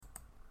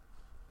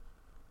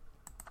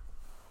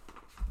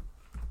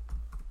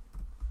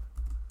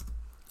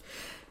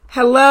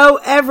Hello,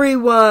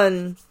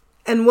 everyone,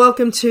 and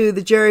welcome to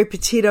the Geri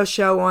Petito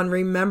Show on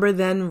Remember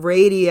Then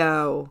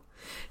Radio.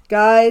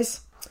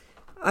 Guys,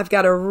 I've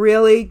got a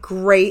really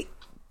great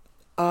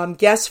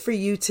guest for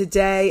you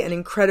today, an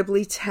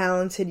incredibly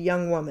talented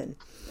young woman.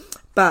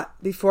 But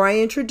before I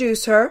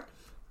introduce her,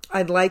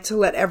 I'd like to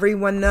let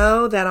everyone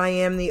know that I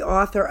am the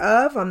author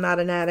of I'm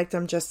Not an Addict,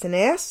 I'm Just an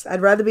Ass.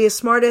 I'd rather be a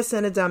smartass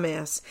than a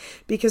dumbass.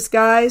 Because,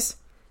 guys,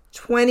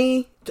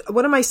 30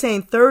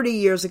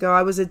 years ago,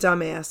 I was a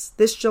dumbass.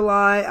 This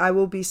July, I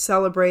will be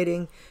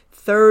celebrating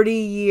 30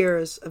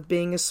 years of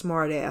being a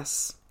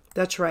smartass.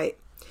 That's right.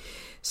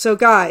 So,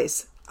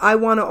 guys, I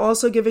want to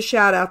also give a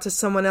shout out to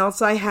someone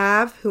else I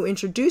have who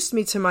introduced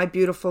me to my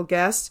beautiful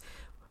guest.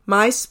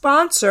 My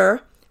sponsor,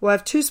 well, I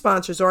have two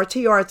sponsors.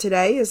 RTR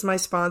today is my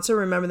sponsor,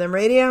 Remember Them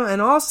Radio,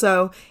 and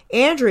also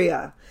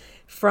Andrea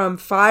from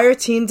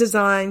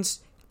FireTeamDesigns.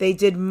 They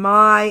did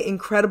my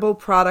incredible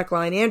product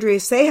line.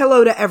 Andrea, say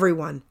hello to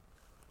everyone.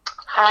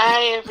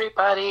 Hi,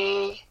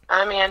 everybody.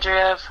 I'm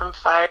Andrea from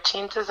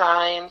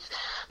FireTeamDesigns.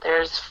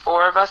 There's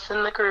 4 of us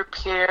in the group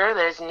here.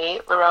 There's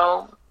Nate,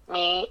 Laurel,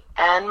 me,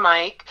 and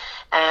Mike.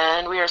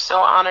 And we are so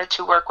honored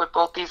to work with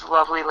both these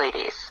lovely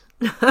ladies.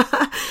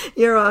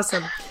 You're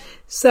awesome.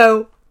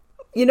 So,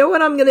 you know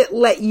what? I'm going to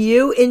let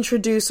you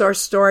introduce our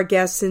star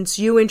guest since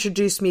you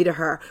introduced me to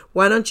her.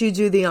 Why don't you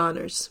do the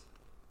honors?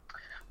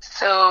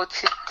 So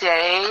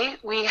today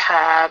we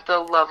have the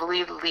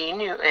lovely Lee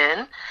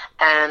Newton,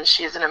 and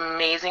she's an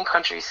amazing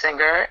country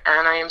singer,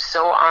 and I am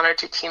so honored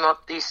to team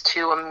up these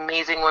two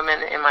amazing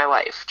women in my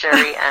life,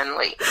 Geri and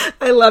Lee.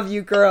 I love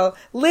you, girl.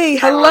 Lee,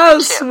 hello,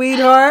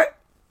 sweetheart.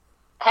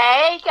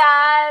 Hey,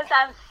 guys.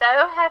 I'm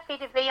so happy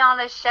to be on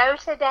the show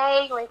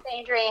today with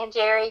Andrea and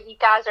Geri. You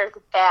guys are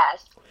the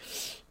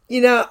best.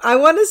 You know, I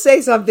want to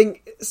say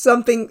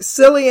something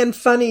silly and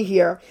funny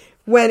here.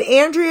 When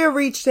Andrea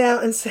reached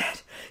out and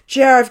said,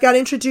 Geri, I've got to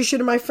introduce you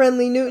to my friend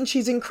Lee Newton.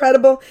 She's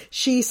incredible.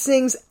 She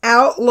sings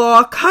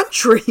outlaw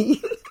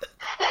country.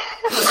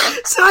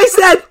 So I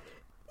said,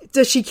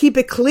 does she keep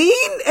it clean?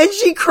 And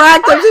she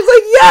cracked up. She's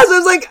like, yes. I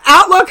was like,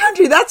 outlaw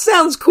country. That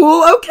sounds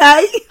cool.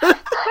 Okay.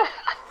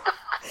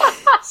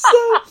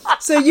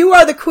 So you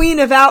are the queen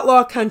of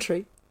outlaw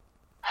country.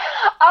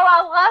 Oh,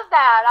 I love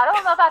that. I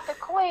don't know about the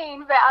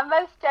queen, but I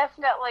most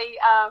definitely,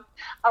 I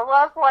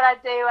love what I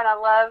do, and I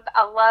love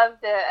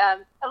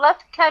the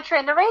country.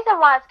 And the reason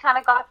why it's kind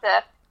of got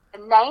the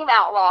name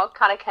outlaw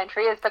kind of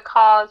country is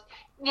because,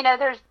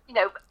 there's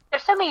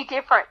so many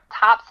different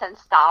types and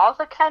styles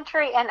of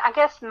country, and I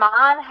guess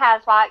mine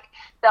has like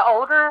the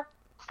older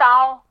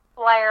style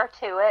flair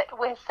to it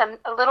with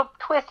a little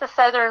twist of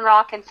southern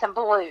rock and some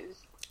blues.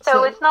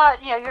 So it's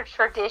not, your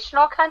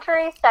traditional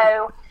country,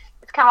 so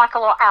it's kind of like a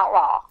little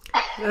outlaw.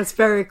 That's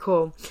very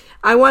cool.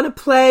 I want to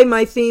play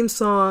my theme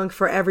song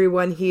for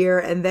everyone here,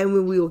 and then we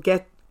will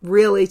get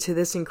really to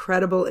this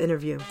incredible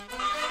interview.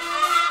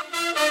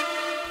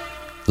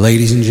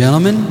 Ladies and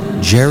gentlemen,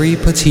 Geri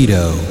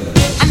Petito.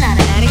 I'm not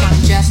an addict,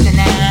 I'm just an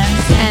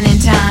ass. And in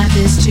time,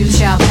 this too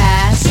shall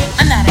pass.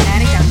 I'm not an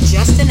addict, I'm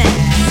just an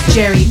ass.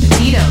 Geri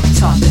Petito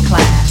taught the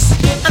class.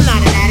 I'm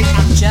not an addict,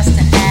 I'm just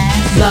an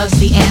ass. Loves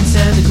the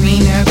answer, the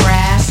greener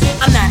grass.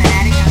 I'm not an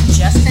addict, I'm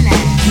just an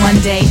ass. One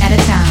day at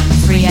a time,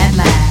 free at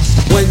last.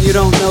 When you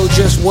don't know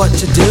just what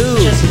to do.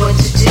 Just what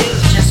to do,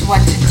 just what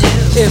to do.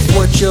 If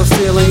what you're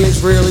feeling is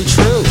really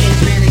true.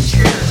 It's really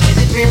true, is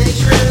it really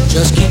true?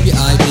 Just keep your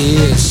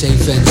ideas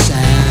safe and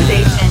sound.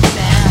 Safe and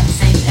sound,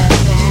 safe and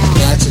sound.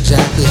 That's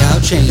exactly how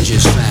change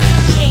is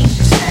found. Change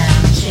is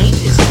found,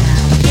 change is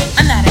found.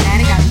 I'm not an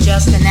addict, I'm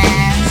just an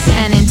ass.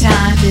 And in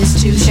time, this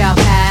too shall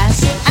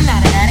pass. I'm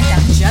not an addict,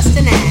 I'm just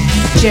an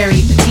ass.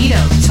 Geri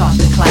Petito taught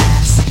the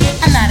class.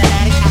 I'm not an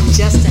addict, I'm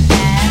just an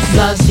ass.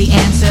 Loves the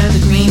answer,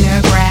 the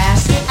greener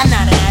grass. I'm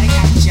not an addict,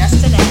 I'm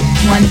just an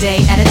ass. One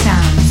day at a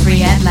time,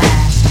 free at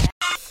last.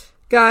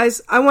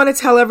 Guys, I want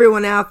to tell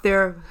everyone out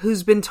there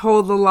who's been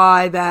told the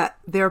lie that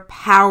they're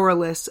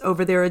powerless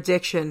over their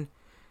addiction.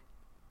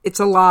 It's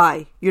a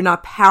lie. You're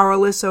not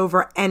powerless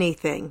over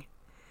anything.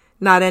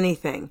 Not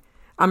anything.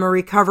 I'm a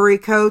recovery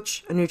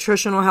coach, a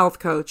nutritional health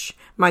coach.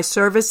 My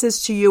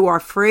services to you are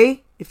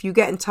free. If you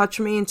get in touch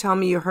with me and tell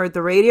me you heard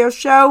the radio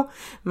show,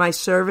 my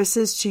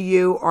services to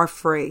you are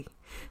free.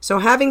 So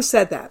having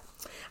said that,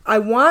 I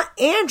want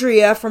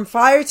Andrea from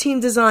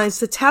FireTeamDesigns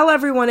to tell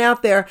everyone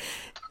out there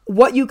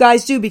what you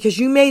guys do, because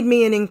you made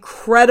me an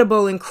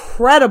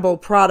incredible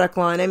product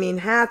line. I mean,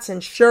 hats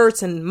and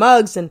shirts and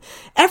mugs and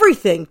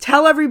everything.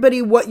 Tell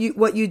everybody what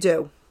you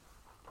do.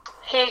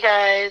 Hey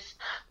guys,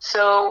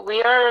 so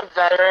we are a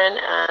veteran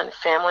and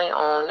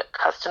family-owned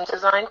custom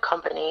design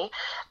company,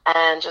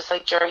 and just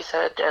like Geri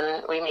said,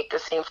 and we make the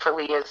same for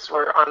Lee, as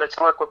we're honored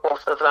to work with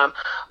both of them.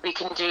 We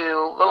can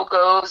do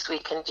logos, we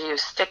can do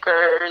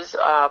stickers,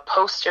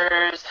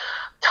 posters,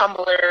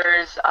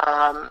 tumblers,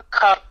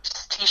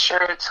 cups,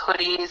 t-shirts,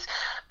 hoodies.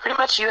 Pretty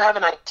much you have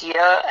an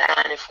idea,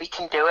 and if we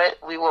can do it,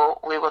 we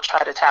will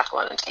try to tackle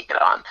it and take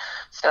it on.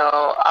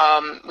 So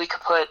we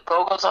could put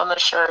logos on the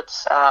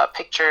shirts,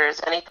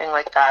 pictures, anything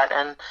like that,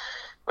 and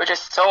we're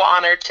just so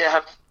honored to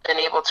have been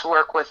able to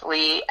work with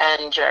Lee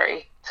and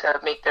Geri to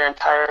make their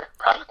entire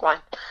product line.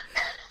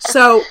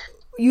 So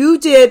you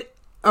did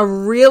a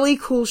really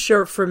cool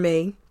shirt for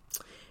me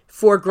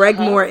for Greg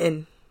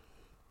Morton.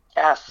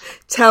 Yes.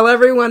 Tell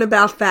everyone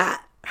about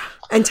that.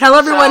 And tell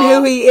everyone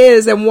who he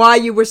is and why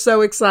you were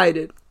so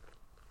excited.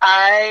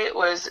 I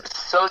was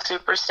so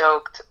super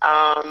stoked.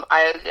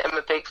 I am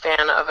a big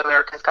fan of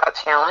America's Got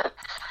Talent.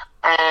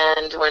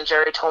 And when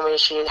Geri told me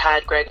she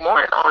had Greg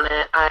Morton on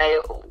it,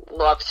 I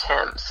loved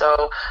him.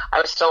 So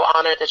I was so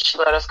honored that she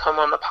let us come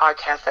on the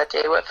podcast that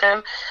day with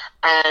him.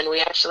 And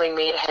we actually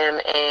made him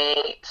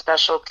a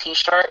special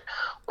T-shirt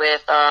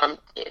with,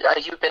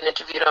 you've been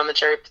interviewed on the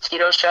Geri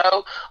Petito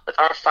show, with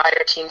our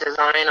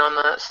FireTeamDesign on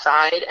the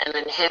side, and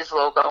then his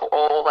logo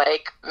all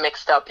like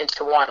mixed up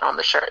into one on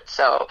the shirt.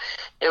 So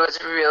it was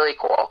really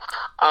cool.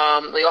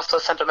 We also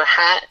sent him a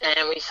hat,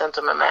 and we sent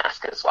him a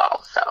mask as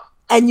well. So.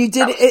 And you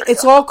did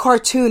it's all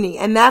cartoony,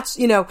 and that's,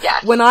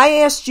 yes. When I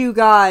asked you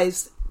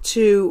guys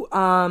to,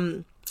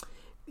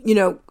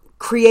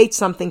 create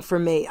something for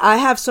me. I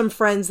have some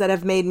friends that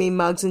have made me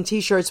mugs and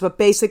t-shirts, but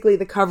basically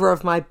the cover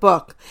of my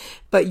book.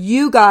 But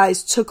you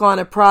guys took on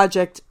a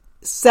project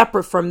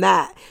separate from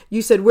that.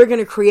 You said, we're going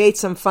to create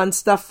some fun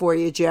stuff for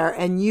you, Jer,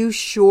 and you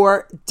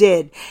sure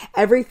did.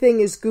 Everything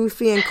is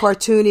goofy and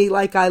cartoony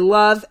like I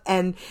love,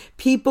 and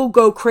people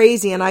go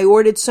crazy. And I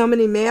ordered so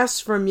many masks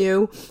from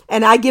you,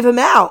 and I give them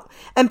out,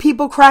 and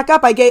people crack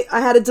up. I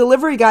had a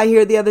delivery guy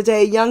here the other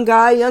day, a young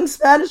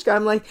Spanish guy.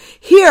 I'm like,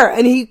 here,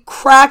 and he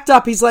cracked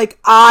up. He's like,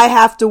 I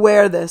have to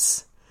wear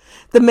this,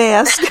 the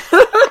mask.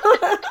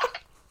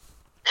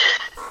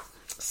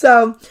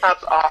 So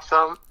that's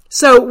awesome.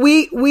 So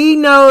we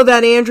know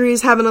that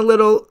Andrea's having a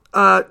little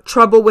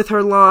trouble with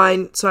her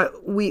line, so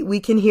we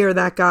can hear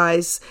that,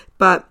 guys.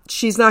 But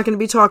she's not going to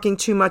be talking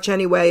too much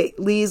anyway.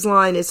 Lee's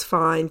line is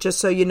fine, just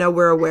so you know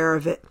we're aware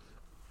of it.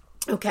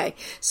 Okay,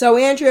 so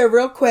Andrea,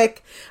 real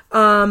quick,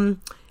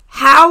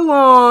 how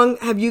long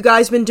have you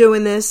guys been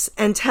doing this?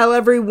 And tell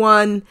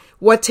everyone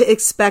what to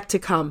expect to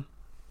come.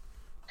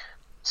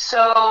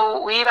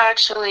 So we've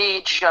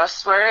actually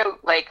we're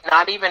like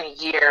not even a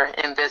year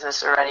in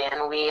business already,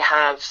 and we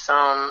have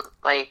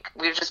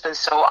we've just been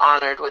so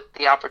honored with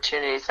the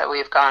opportunities that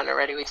we've gotten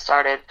already. We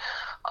started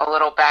a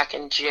little back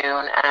in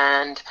June,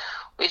 and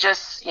we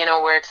just,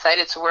 we're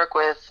excited to work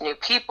with new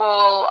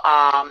people,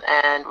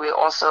 and we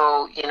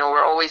also,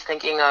 we're always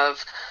thinking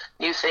of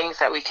new things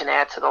that we can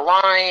add to the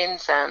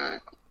lines, and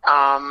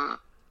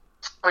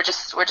we're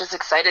just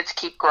excited to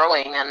keep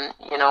growing and,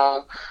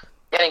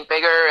 getting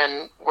bigger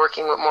and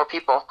working with more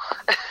people.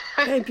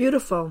 Okay,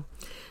 beautiful.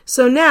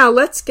 So now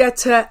let's get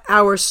to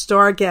our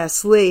star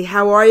guest. Lee,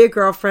 how are you,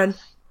 girlfriend?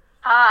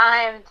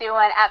 I am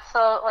doing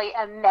absolutely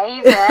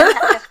amazing.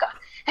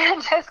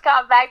 I just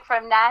got back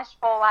from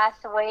Nashville last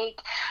week.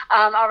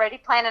 Already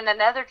planning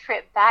another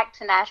trip back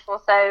to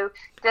Nashville. So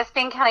just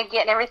been kind of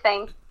getting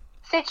everything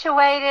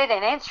situated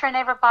and answering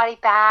everybody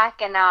back,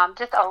 and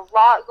just a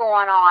lot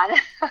going on.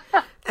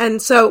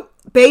 And so,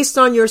 based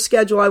on your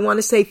schedule, I want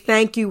to say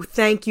thank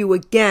you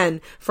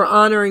again for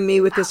honoring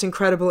me with this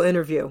incredible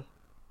interview.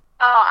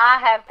 Oh, I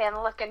have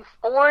been looking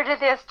forward to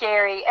this,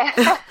 Geri.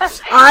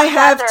 I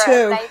have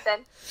too.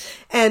 Amazing.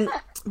 And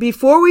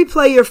before we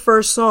play your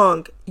first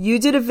song, you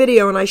did a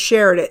video and I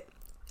shared it.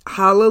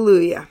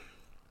 Hallelujah.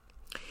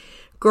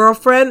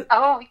 Girlfriend,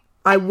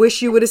 I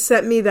wish you would have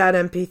sent me that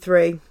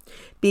MP3,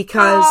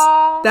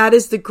 because that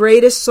is the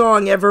greatest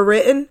song ever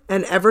written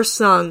and ever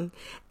sung.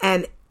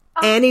 And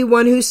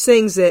anyone who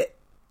sings it,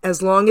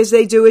 as long as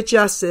they do it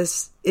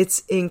justice, it's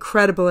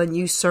incredible, and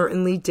you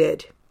certainly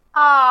did.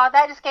 Oh,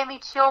 that just gave me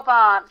chill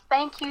bumps.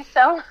 Thank you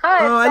so much.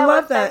 Oh, I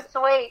love that.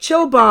 So sweet.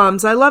 Chill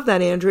bombs. I love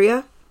that,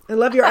 Andrea. I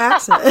love your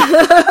accent.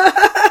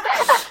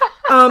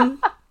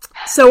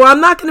 So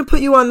I'm not going to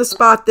put you on the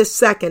spot this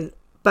second,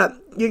 but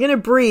you're going to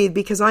breathe,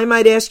 because I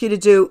might ask you to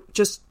do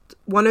just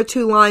one or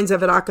two lines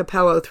of it a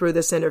cappella through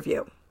this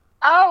interview.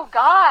 Oh,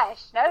 gosh.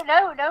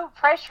 No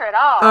pressure at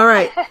all. All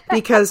right.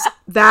 Because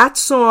that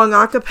song,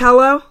 a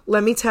cappella,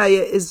 let me tell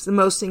you, is the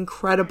most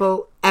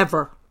incredible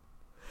ever.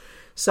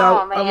 So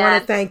I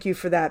want to thank you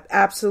for that.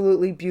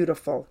 Absolutely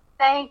beautiful.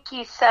 Thank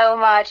you so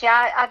much.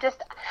 Yeah,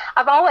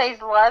 I've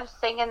always loved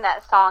singing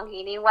that song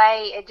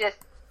anyway.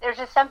 There's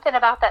just something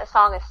about that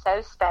song is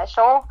so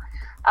special.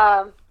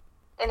 And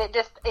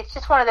it's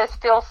just one of those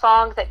feel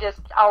songs that just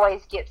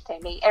always gets to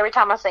me every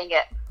time I sing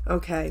it.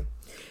 Okay.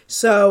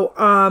 So,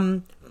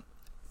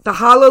 the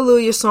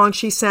Hallelujah song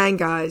she sang,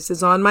 guys,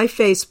 is on my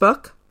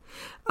Facebook.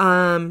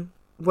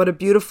 What a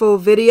beautiful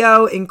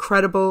video.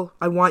 Incredible.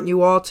 I want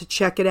you all to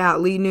check it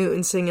out. Lee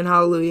Newton singing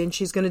Hallelujah. And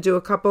she's going to do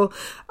a couple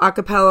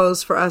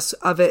acapellas for us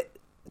of it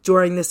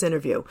during this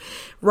interview.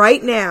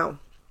 Right now,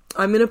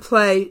 I'm going to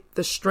play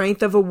The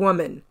Strength of a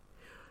Woman.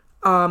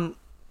 Why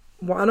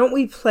don't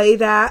we play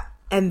that,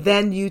 and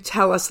then you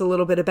tell us a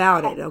little bit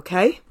about it,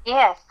 okay?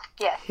 Yes.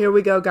 Here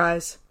we go,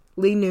 guys.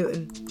 Lee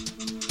Newton.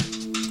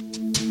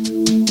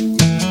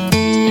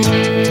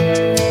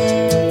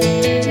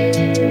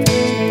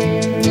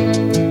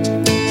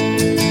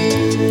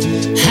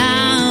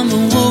 I'm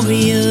a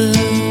warrior,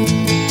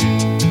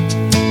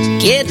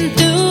 getting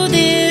through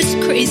this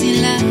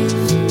crazy life.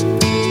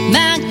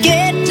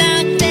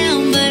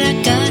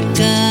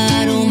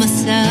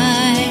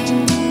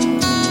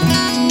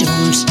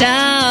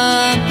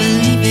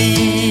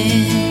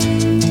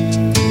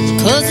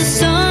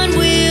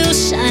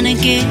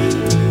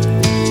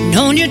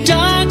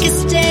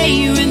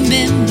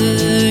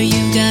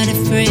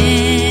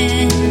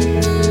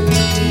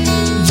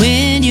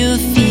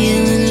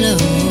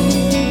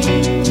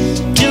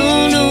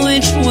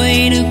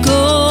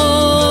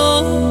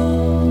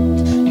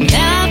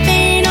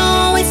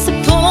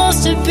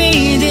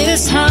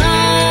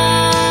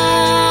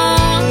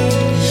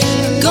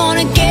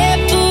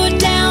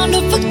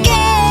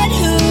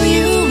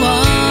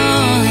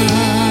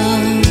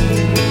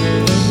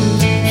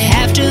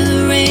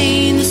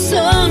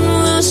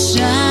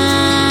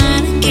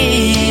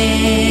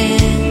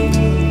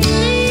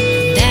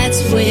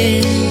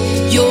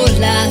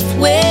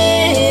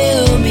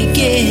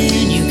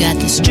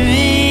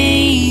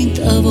 strength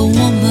of a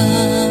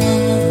woman.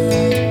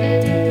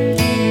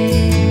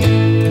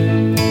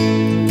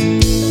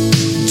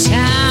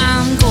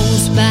 Time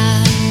goes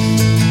by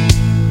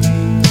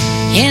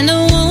and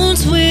the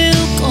wounds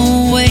will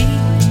go away.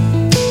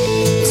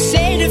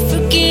 Say to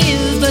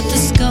forgive, but the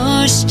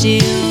scars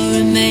still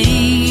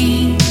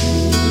remain.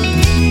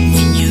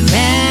 When you're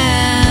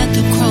at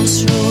the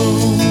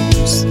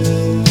crossroads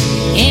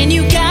and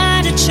you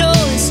got a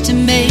choice to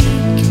make,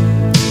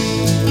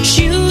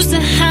 choose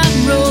the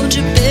high road,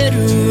 you're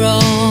better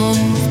off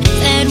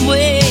that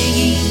way.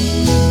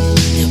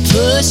 They'll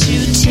push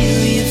you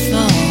till you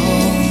fall.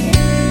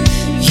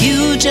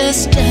 You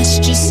just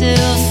dust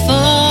yourself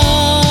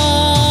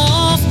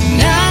off.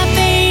 Life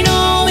ain't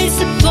always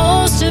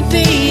supposed to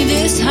be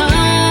this hard.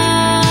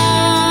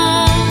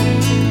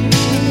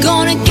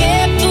 Gonna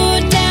get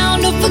put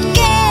down, don't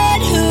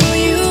forget who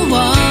you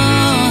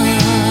are.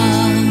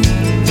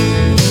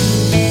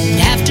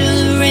 After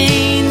the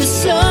rain, the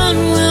sun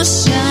will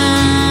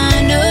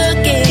shine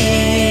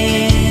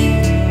again.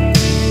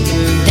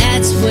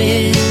 That's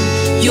when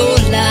your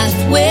life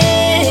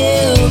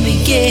will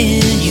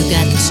begin. You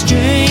got the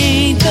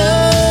strength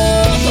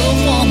of a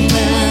woman.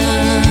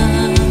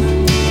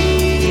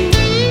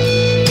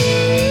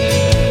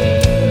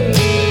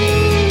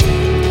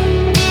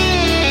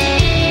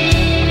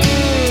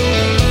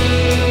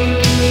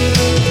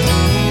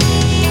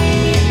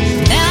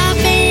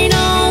 Life ain't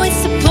always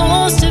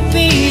supposed to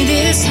be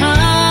this hard.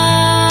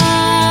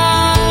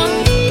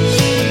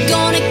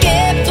 Gonna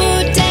get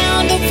put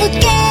down, don't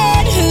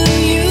forget who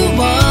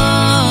you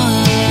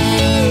are.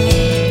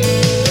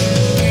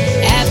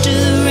 After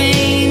the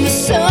rain, the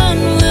sun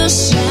will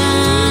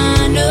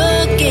shine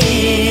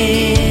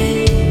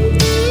again.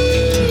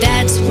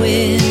 That's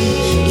when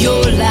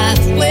your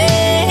life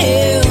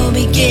will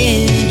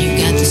begin. You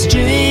got the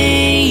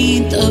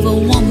strength of a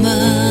woman.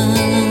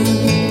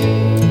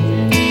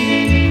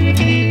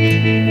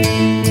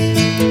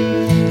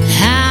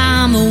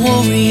 I'm a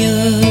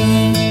warrior,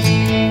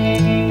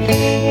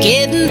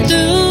 getting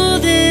through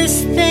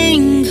this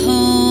thing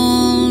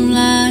called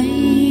life.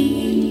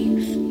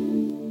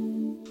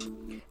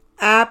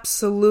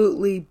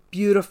 Absolutely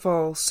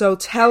beautiful. So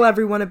tell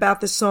everyone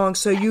about the song.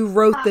 So you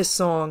wrote this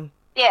song.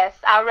 Yes,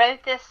 I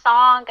wrote this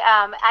song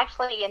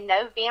actually in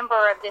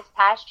November of this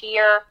past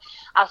year.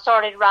 I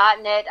started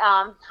writing it.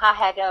 I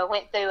had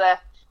went through a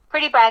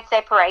pretty bad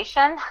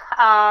separation,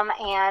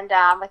 and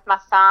with my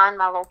son,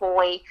 my little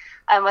boy,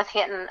 was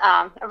hitting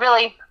a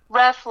really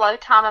rough, low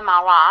time in my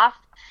life.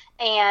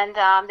 And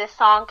this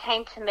song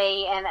came to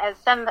me, and as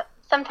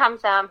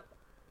sometimes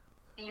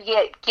you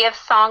get gift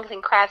songs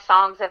and craft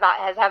songs, as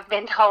I've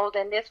been told,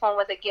 and this one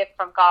was a gift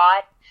from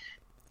God.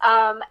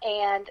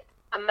 And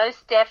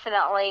most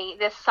definitely,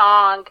 this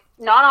song,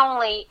 not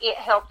only it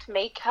helped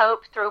me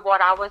cope through what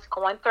I was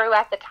going through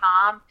at the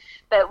time,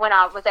 but when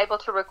I was able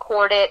to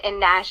record it in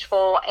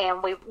Nashville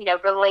and we,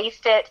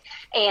 released it,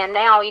 and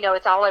now,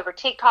 it's all over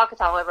TikTok,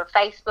 it's all over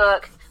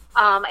Facebook.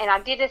 And I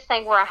did this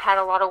thing where I had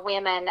a lot of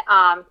women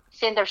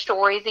send their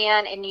stories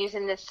in and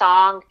using this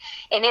song,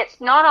 and it's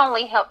not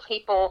only helped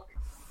people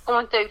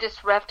going through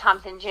just rough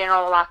times in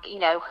general, like,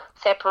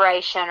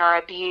 separation or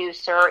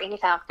abuse or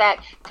anything like that.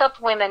 It's helped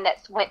women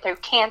that went through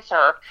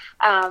cancer,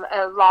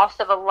 a loss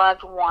of a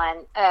loved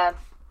one. I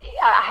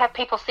have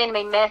people send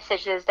me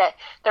messages that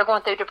they're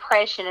going through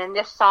depression, and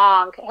this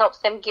song helps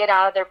them get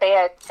out of their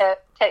bed to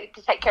take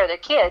care of their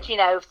kids,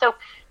 So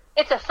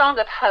it's a song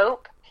of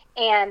hope,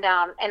 and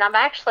I'm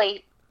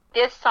actually,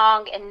 this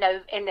song in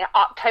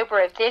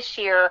October of this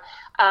year,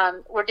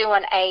 we're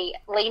doing a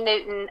Lee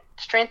Newton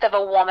Strength of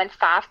a Woman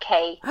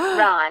 5K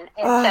run.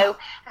 And so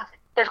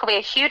there's going to be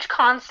a huge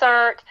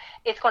concert.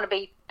 It's going to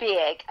be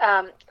big.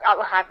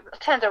 We'll have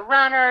tons of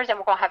runners, and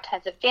we're going to have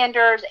tons of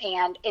vendors,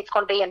 and it's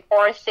going to be in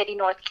Forest City,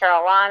 North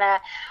Carolina.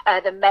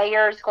 The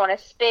mayor's going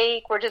to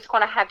speak. We're just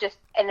going to have just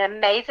an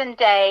amazing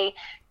day,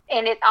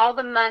 and all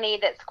the money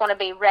that's going to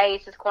be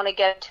raised is going to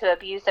go to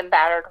abused and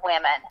battered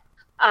women.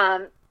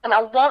 And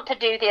I want to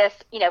do this,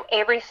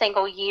 every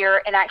single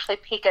year, and actually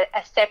pick a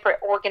separate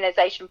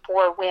organization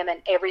for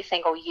women every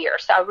single year.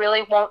 So I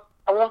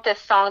want this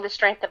song, The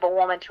Strength of a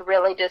Woman, to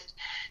really just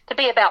to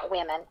be about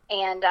women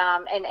and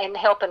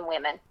helping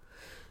women.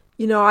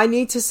 I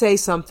need to say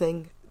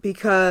something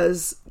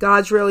because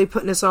God's really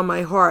putting this on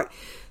my heart.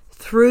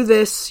 Through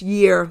this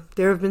year,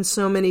 there have been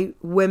so many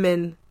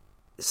women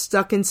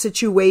stuck in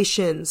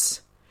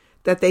situations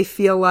that they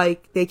feel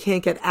like they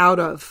can't get out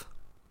of.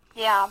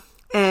 Yeah.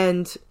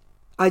 And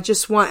I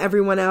just want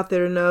everyone out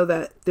there to know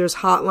that there's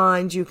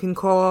hotlines you can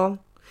call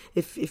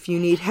if you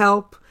need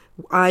help.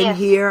 I'm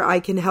here. I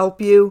can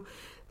help you.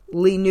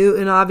 Lee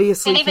Newton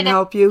obviously can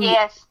help you.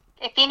 Yes.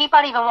 If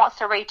anybody even wants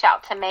to reach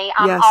out to me,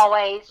 I'm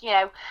always,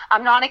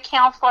 I'm not a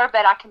counselor,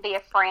 but I can be a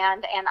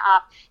friend. And,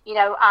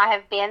 I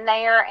have been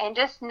there, and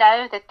just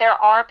know that there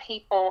are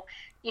people,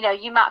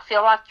 you might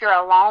feel like you're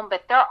alone,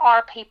 but there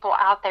are people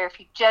out there. If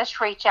you just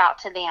reach out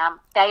to them,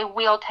 they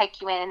will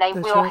take you in, and they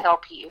will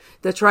help you.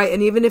 That's right.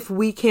 And even if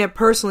we can't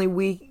personally,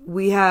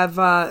 we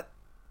have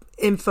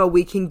info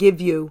we can give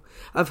you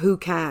of who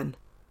can.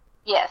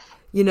 Yes.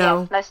 You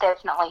know? Yes, most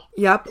definitely.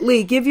 Yep.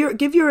 Lee, give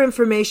your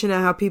information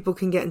on how people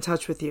can get in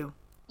touch with you.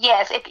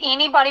 Yes, if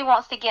anybody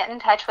wants to get in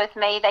touch with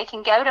me, they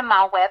can go to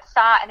my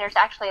website, and there's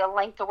actually a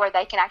link to where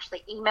they can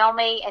actually email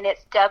me, and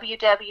it's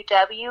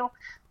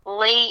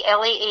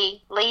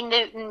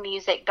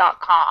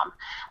www.LeeNewtonmusic.com.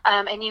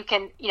 And you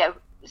can,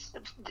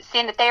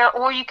 send it there,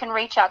 or you can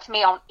reach out to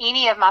me on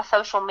any of my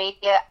social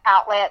media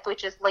outlets,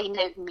 which is Lee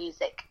Newton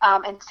Music,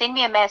 and send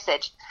me a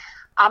message.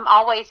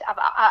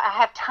 I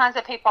have tons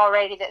of people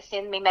already that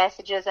send me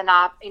messages, and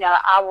I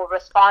will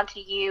respond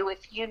to you.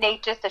 If you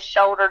need just a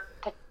shoulder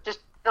to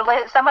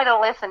somebody to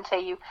listen to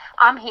you,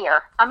 I'm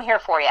here. I'm here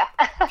for you.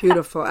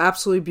 Beautiful.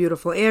 Absolutely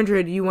beautiful.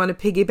 Andrea, do you want to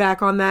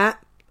piggyback on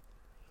that?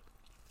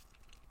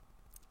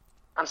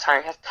 I'm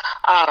sorry.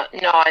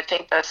 No, I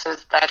think that's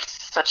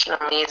such an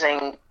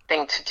amazing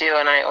thing to do.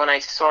 And when I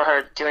saw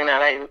her doing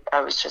that,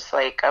 I was just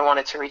like, I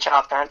wanted to reach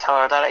out there and tell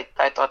her that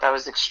I thought that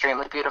was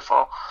extremely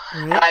beautiful.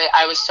 Mm-hmm. And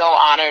I was so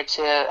honored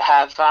to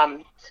have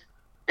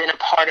been a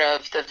part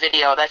of the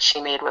video that she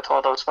made with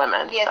all those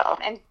women. Yes, so.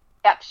 and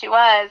yep, she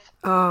was.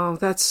 Oh,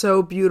 that's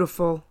so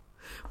beautiful.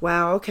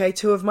 Wow, okay,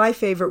 two of my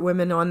favorite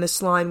women on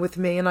this line with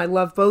me, and I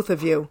love both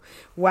of you.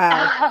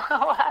 Wow.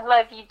 Oh, I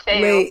love you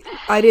too. Wait,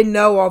 I didn't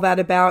know all that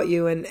about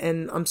you,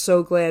 and I'm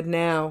so glad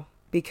now,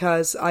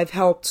 because I've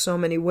helped so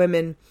many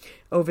women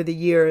over the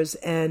years,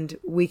 and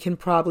we can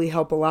probably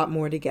help a lot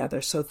more together.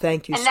 So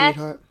thank you,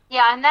 sweetheart.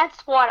 Yeah, and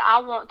that's what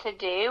I want to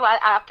do.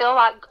 I feel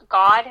like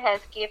God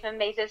has given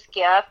me this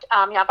gift.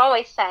 I've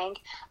always sang,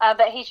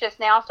 but He's just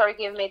now started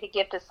giving me the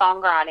gift of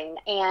songwriting.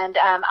 And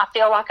I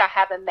feel like I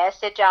have a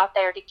message out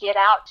there to get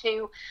out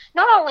to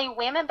not only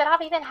women, but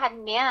I've even had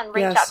men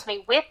reach out to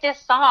me with this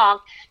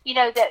song,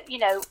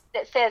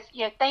 that says,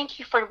 thank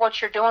you for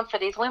what you're doing for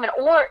these women.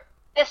 Or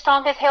this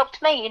song has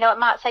helped me. It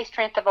might say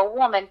strength of a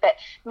woman, but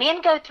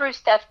men go through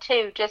stuff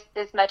too, just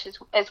as much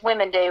as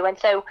women do. And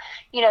so,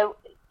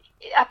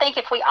 I think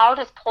if we all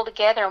just pull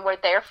together and we're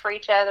there for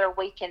each other,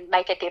 we can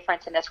make a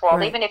difference in this world,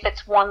 right. Even if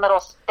it's one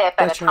little step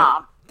at a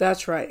time.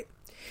 That's right.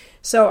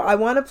 So I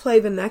want to play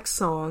the next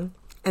song,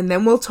 and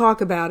then we'll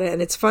talk about it.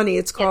 And it's funny.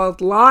 It's called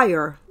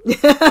Liar.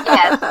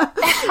 Yes.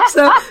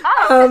 So,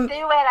 the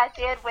duet I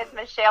did with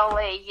Michelle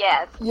Lee,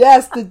 yes.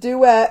 Yes, the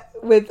duet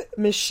with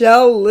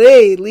Michelle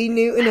Lee. Lee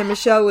Newton and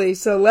Michelle Lee.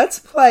 So let's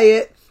play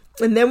it,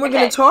 and then we're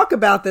going to talk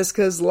about this,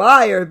 because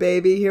Liar,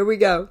 baby. Here we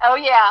go. Oh,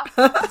 yeah.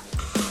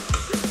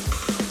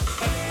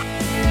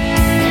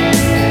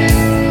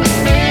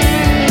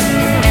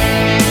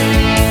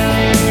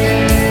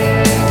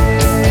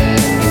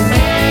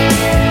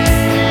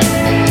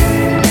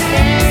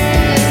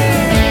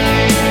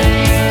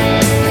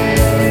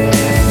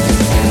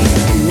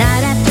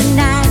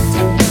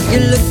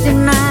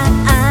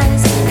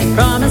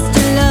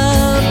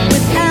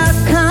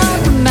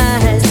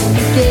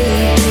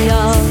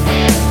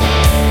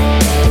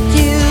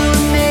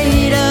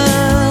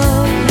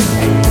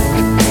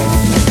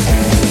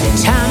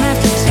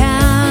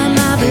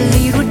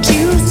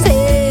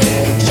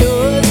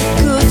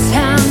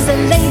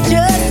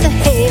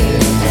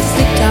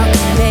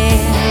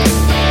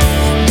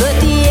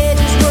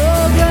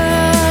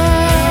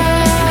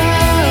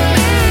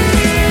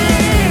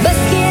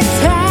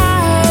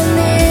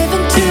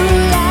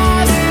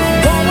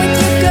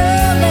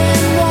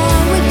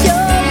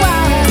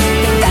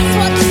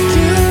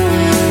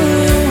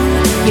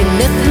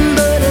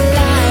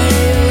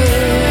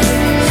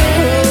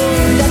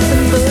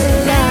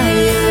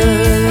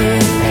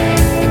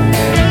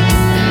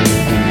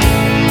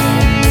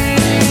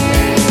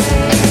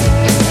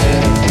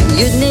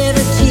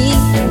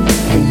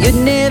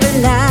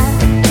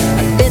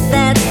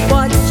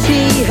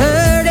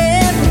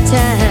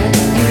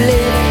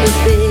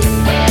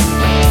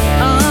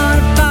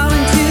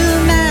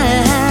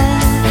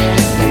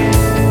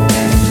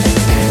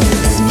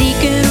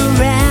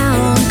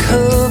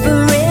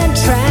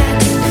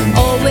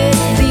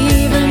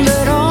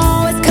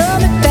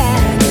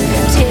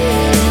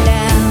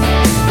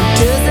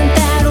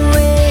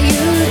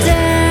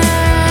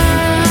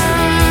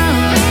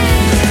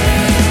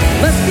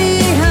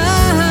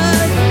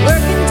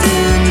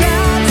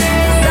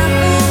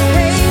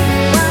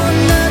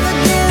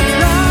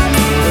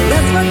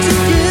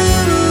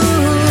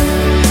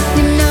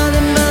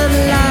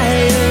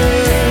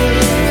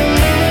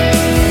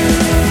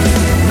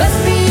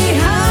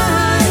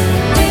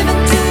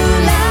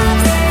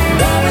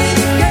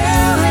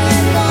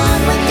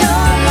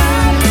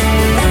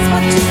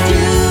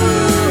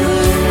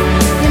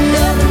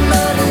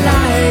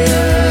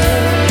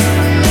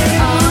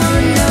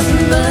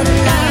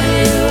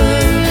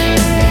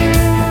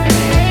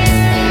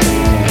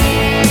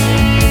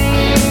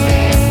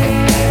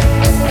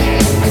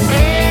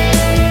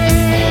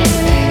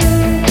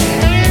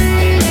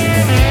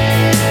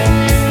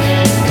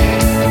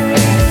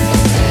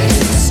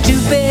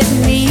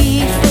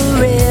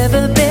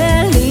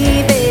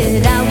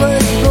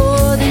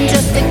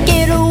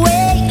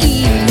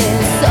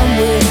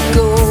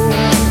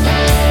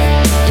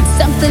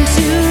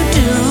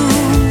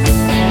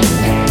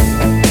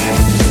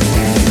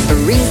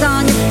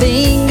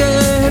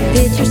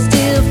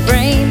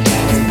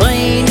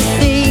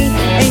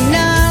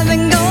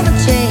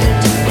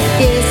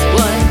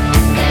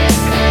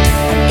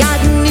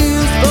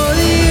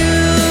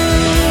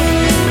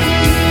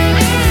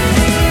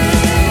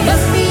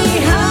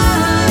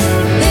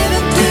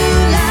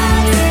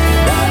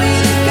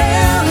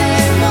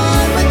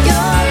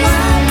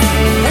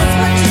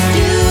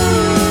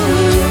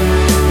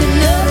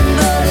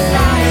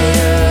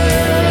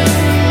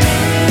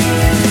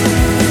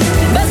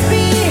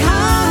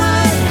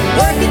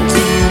 Working 2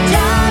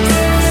 jobs,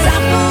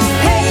 stop for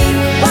pay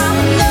while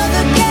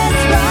another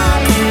gets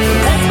robbed.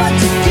 That's what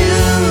you do.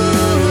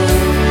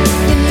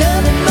 You're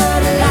nothing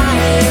but a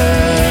liar.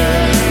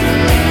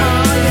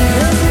 Oh, you're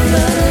nothing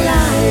but a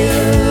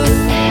liar.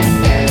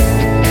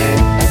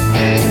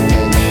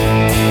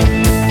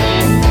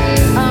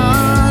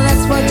 Oh,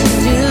 that's what you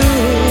do.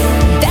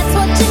 That's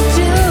what you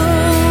do.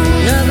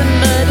 Nothing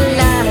but a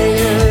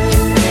liar.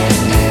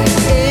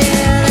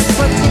 Yeah, that's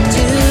what you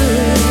do.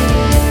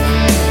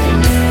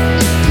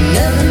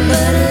 Nothing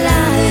but a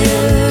liar.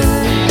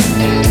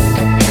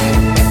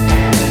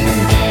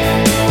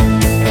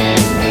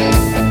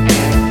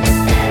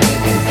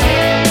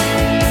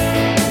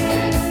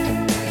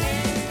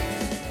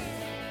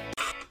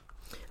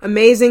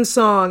 Amazing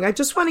song. I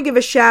just want to give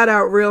a shout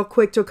out real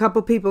quick to a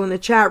couple people in the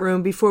chat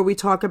room before we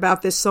talk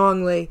about this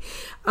song, Lee.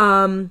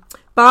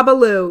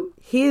 Babalu,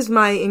 he is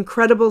my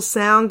incredible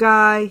sound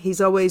guy.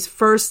 He's always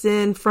first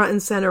in, front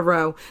and center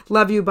row.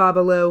 Love you,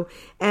 Babalu.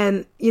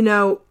 And, you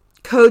know,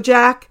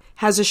 Kojak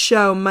has a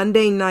show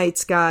Monday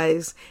nights,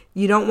 guys.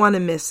 You don't want to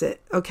miss it,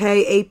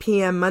 okay? 8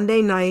 p.m.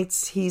 Monday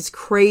nights. He's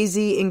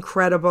crazy,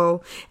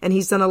 incredible. And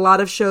he's done a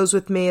lot of shows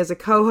with me as a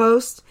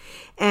co-host.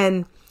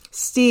 And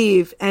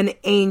Steve and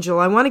Angel,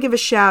 I want to give a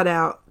shout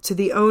out to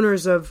the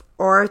owners of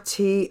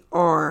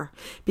RTR,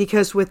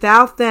 because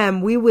without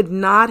them, we would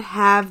not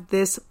have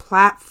this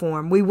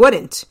platform. We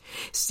wouldn't.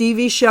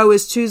 Stevie's show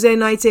is Tuesday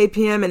nights, 8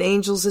 p.m., and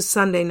Angel's is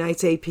Sunday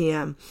nights, 8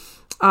 p.m.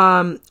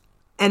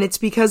 And it's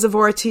because of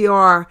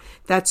RTR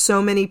that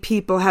so many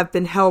people have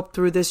been helped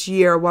through this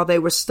year while they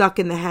were stuck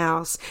in the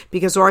house,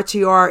 because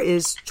RTR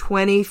is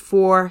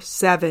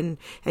 24/7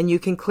 and you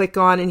can click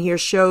on and hear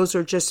shows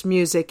or just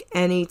music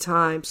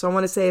anytime. So I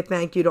want to say a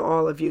thank you to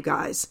all of you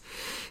guys.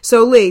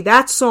 So Lee,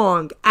 that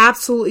song,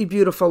 absolutely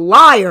beautiful.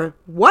 Liar.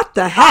 What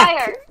the heck?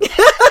 Liar.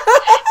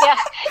 Yeah.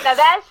 Now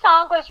that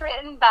song was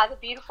written by the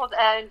beautiful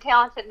and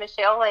talented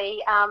Michelle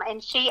Lee,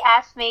 and she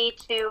asked me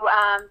to.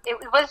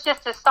 It was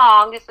just a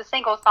song, just a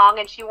single song,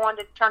 and she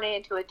wanted to turn it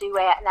into a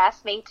duet and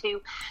asked me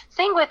to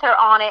sing with her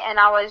on it, and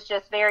I was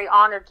just very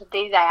honored to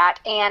do that.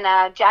 And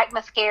Jack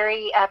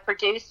Muscari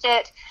produced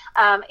it.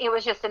 It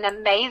was just an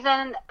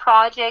amazing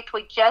project.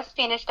 We just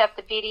finished up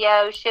the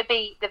video.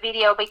 The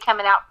video will be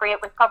coming out for it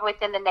probably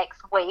within the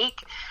next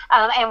week.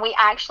 And we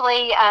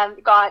actually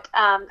got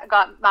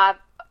my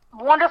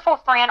wonderful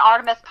friend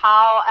Artemis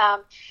Powell.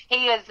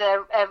 He is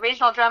the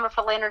original drummer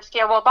for Leonard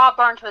Skinner. Well, Bob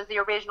Burns was the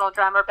original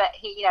drummer, but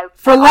he,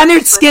 for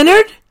Leonard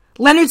Skinner.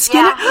 Leonard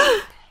Skinner.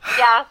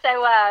 Yeah.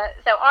 So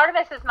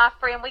Artemis is my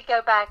friend. We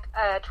go back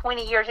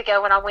 20 years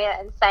ago when I went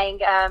and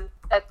sang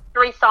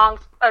 3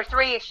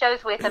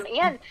 shows with him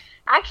in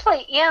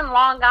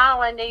Long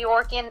Island, New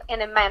York, and in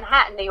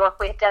Manhattan, New York.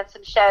 We had done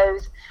some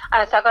shows.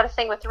 So I got to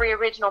sing with 3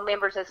 original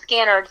members of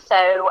Skinner.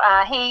 So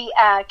he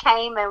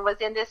came and was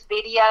in this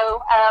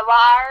video,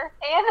 Liar,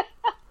 and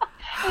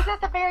he's at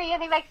the very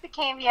end. He makes a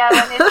cameo,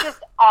 and it's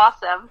just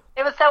awesome.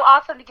 It was so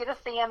awesome to get to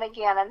see him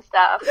again and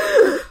stuff.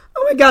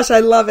 Oh my gosh, I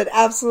love it.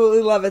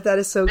 Absolutely love it. That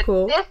is so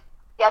cool.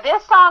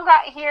 This song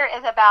right here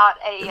is about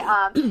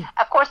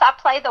of course, I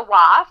play the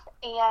wife,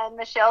 and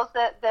Michelle's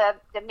the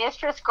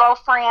mistress,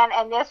 girlfriend,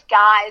 and this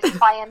guy is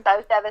playing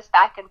both of us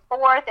back and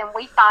forth, and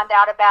we find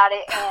out about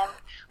it, and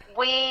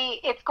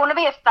it's going to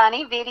be a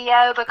funny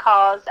video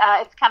because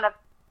it's kind of,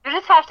 you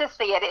just have to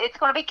see it. It's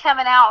going to be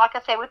coming out, like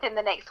I said, within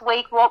the next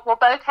week. We'll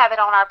both have it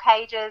on our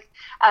pages.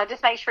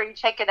 Just make sure you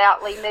check it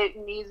out, Lee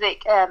Newton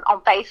Music,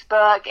 on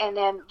Facebook, and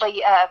then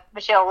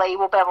Michelle Lee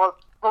will be able.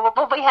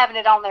 We'll be having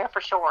it on there for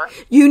sure.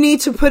 You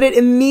need to put it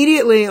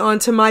immediately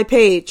onto my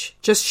page.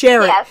 Just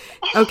share it. Yes.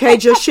 Okay,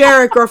 just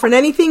share it, girlfriend.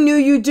 Anything new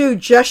you do,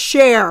 just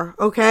share.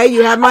 Okay,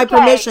 you have my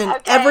permission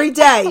every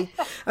day.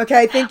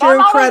 Okay, I think you're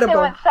incredible. I'm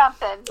always doing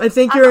something. I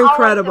think you're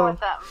incredible.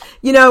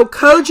 You know,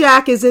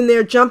 Kojak is in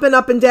there jumping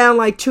up and down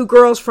like 2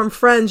 girls from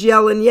Friends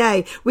yelling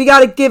yay. We got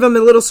to give him a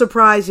little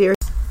surprise here.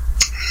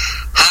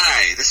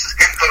 Hi, this is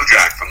Ken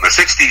Kojak from the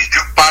 60s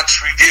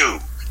Jukebox Review.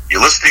 You're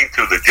listening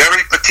to the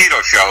Geri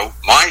Petito Show,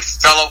 my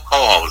fellow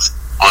co-host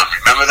on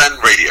Remember Then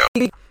Radio.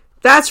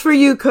 That's for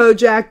you,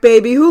 Kojak,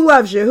 baby. Who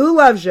loves you? Who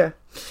loves you?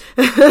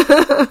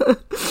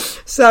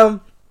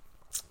 So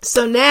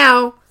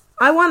now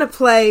I want to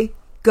play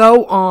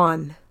Go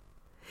On.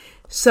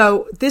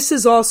 So this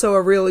is also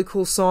a really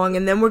cool song,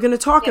 and then we're going to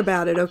talk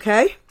about it,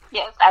 okay?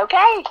 Yes,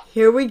 okay.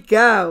 Here we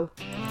go.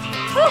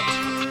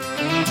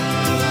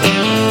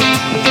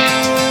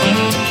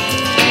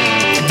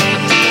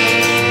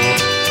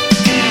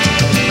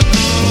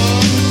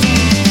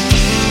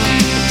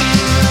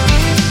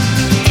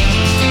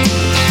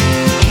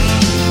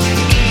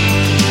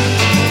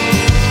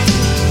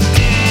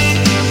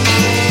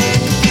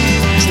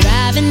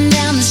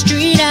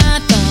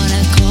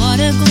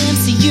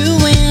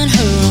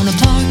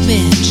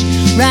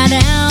 Right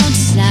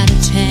outside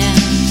of town,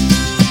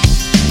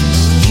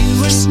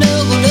 you were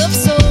snuggled up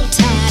so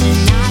tight,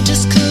 and I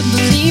just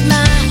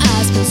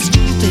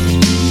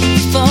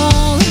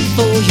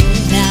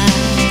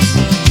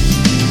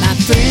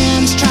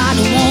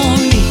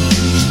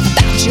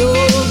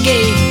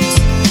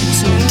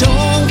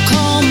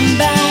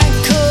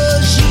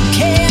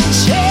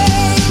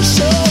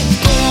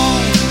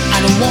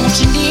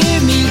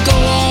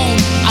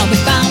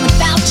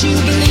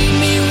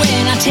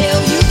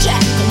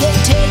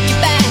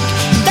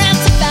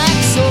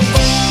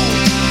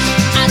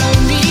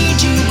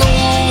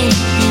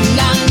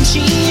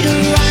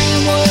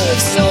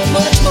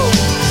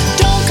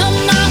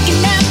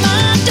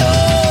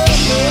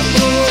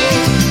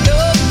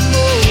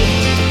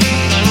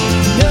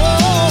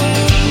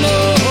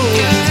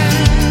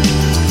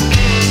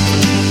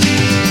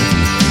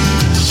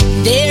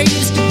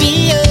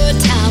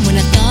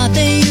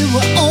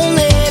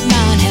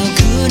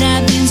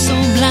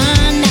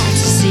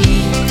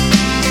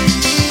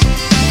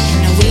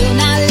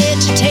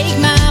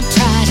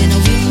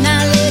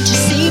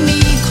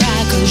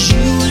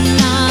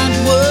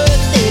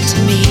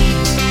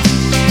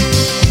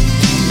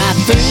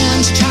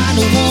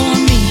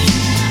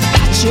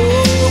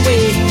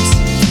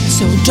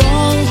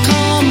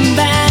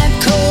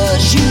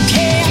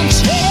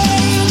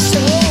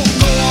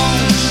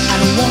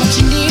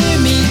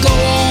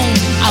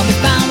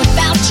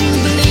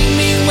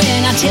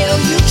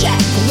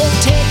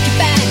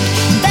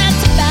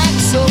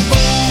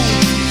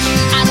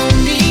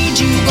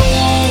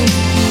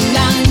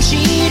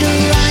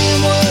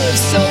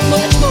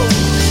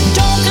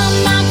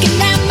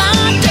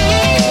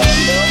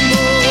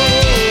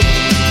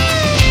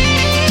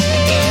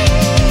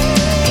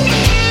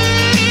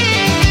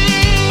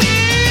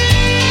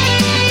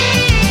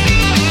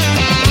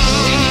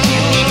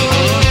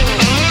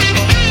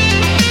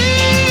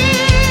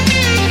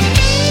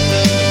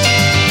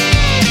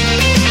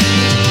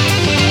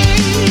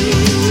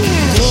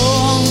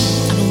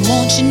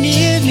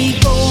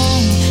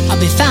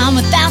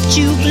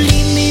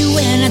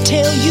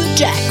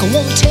I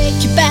won't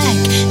take you back.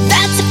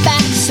 That's a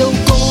fact, so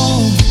go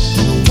on.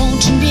 I don't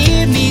want you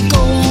near me,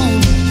 go on.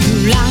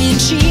 You lying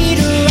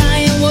cheater,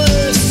 lying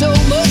words, so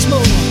much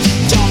more.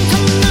 Don't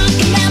come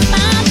knocking at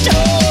my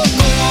door,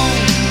 go on.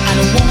 I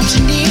don't want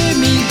you near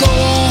me, go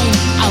on.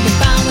 I'll be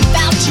fine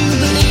without you,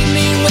 believe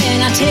me when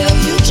I tell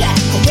you, Jack,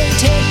 I won't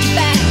take you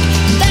back.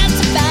 That's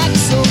a fact,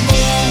 so go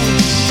on.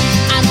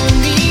 I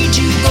don't need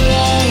you, go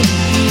on.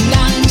 You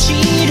lying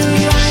cheater,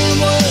 lying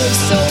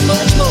words, so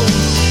much more.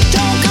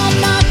 Don't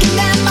come knocking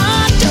at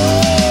my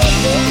door,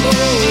 no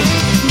more,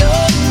 no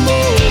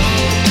more,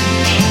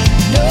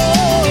 no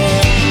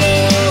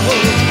more.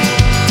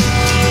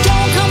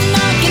 Don't come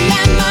knocking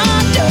at my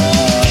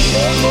door,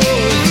 no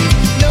more,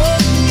 no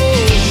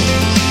more,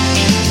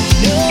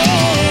 no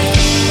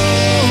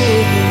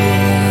more.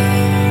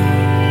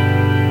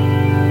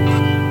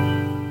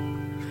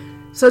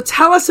 So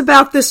tell us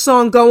about this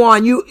song, Go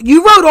On. You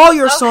wrote all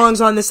your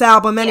songs on this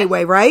album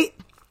anyway, right?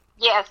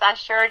 Yes, I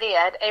sure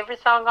did. Every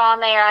song on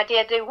there. I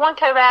did do one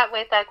co-write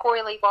with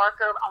Corey Lee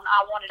Barker on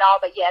I Want It All,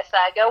 but yes,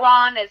 Go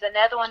On is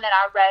another one that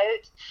I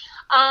wrote.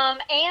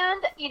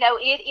 And, you know,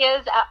 it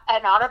is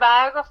an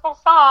autobiographical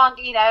song.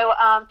 You know,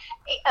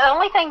 the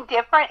only thing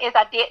different is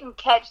I didn't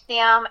catch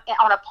them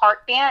on a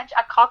park bench.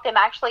 I caught them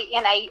actually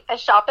in a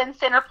shopping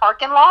center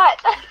parking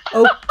lot.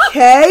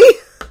 Okay.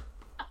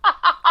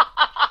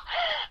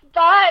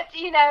 But,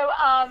 you know,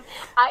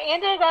 I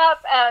ended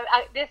up,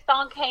 this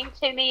song came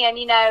to me, and,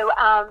 you know,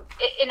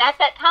 and at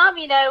that time,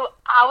 you know,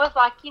 I was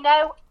like, you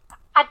know,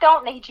 I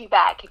don't need you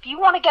back. If you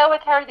want to go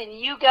with her, then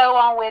you go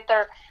on with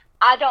her.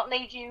 I don't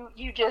need you.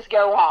 You just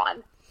go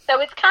on.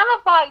 So it's kind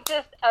of like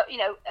just, you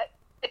know,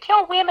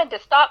 tell women to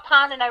stop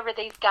pining over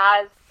these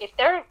guys. If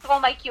they're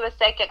going to make you a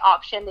second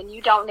option, then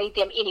you don't need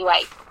them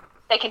anyway.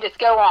 They can just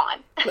go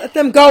on. Let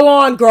them go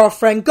on,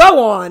 girlfriend.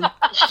 Go on.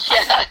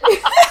 Yeah.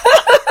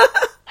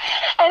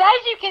 And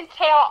as you can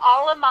tell,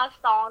 all of my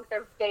songs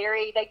are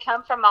they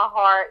come from my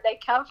heart. They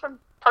come from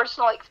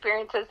personal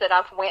experiences that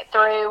I've went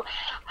through.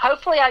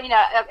 Hopefully, you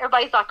know,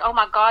 everybody's like, oh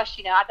my gosh,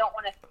 you know, I don't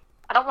want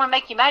to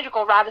make you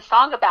magical, write a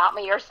song about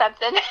me or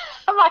something.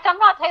 I'm like, I'm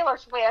not Taylor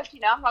Swift, you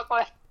know, I'm not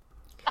going to.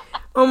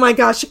 Oh my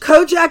gosh,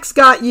 Kojak's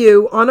got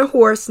you on a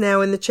horse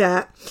now in the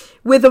chat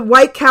with a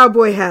white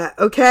cowboy hat,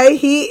 okay?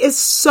 He is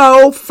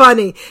so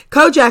funny.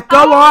 Kojak,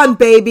 go on,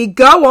 baby,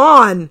 go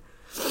on.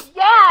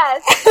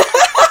 Yes.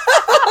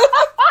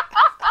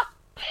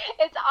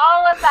 It's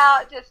all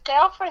about just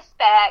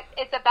self-respect.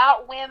 It's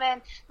about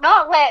women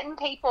not letting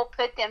people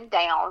put them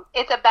down.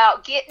 It's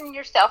about getting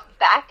yourself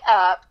back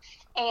up.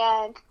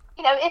 And,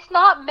 you know, it's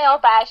not male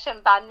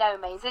bashing by no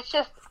means. It's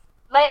just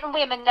letting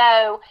women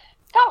know,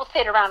 don't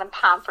sit around and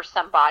pine for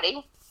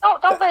somebody.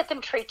 Don't let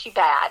them treat you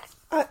bad.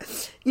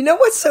 You know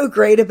what's so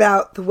great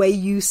about the way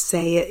you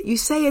say it? You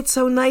say it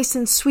so nice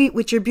and sweet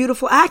with your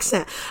beautiful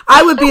accent.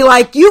 I would be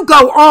like, you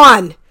go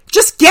on.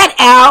 Just get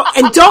out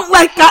and don't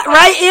let God,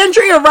 right,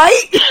 Andrea,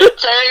 right?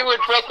 Jerry would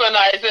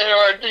Brooklynize it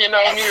or, you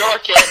know, New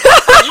York it.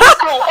 You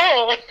go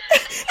on.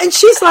 And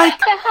she's like,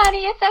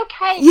 honey, it's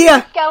okay.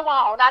 Yeah. Just go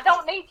on. I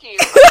don't need you.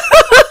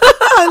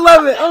 I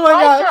love it. Oh my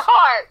Bless gosh. your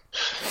heart.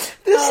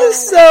 This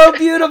is so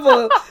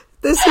beautiful.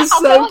 This is I'll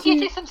so go and cute.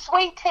 get you some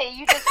sweet tea.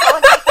 You just go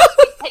and get some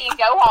sweet tea and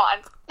go on.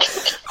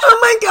 Oh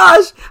my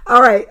gosh.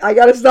 All right. I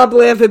got to stop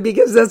laughing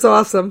because that's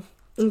awesome.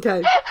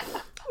 Okay.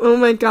 Oh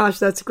my gosh.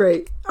 That's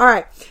great. All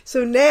right.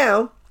 So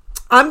now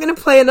I'm going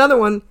to play another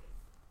one.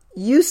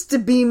 Used to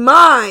Be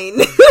Mine.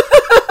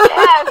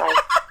 Yes.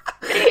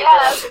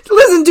 Yes.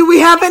 Listen, do we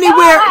have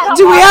anywhere?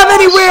 Do we have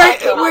anywhere?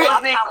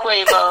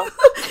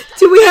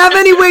 Do we have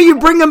anywhere you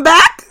bring them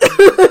back?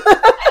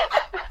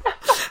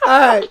 All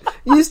right.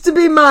 Used to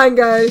Be Mine,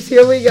 guys.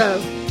 Here we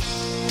go.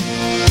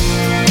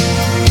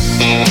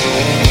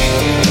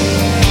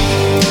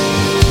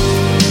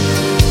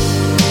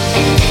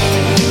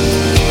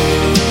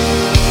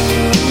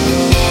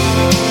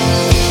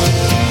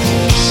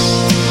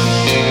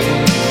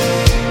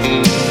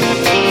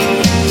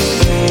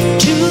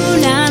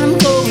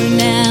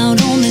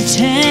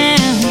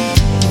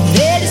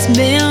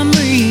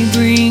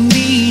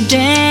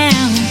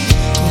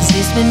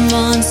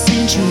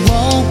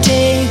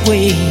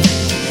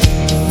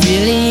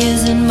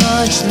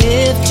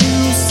 Left to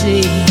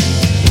see,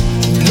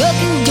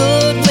 looking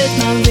good with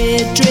my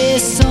red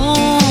dress on.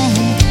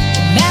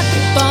 I'm at the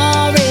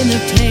bar and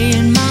they're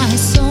playing my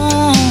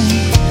song.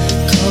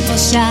 Couple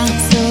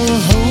shots of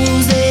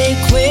Jose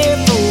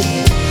Cuervo.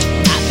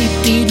 I'll be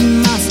beating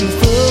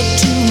myself up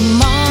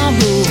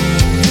tomorrow.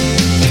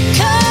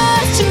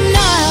 'Cause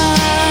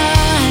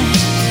tonight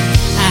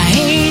I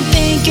ain't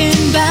thinking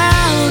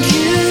about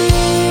you.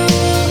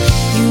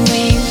 You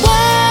ain't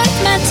worth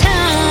my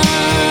time.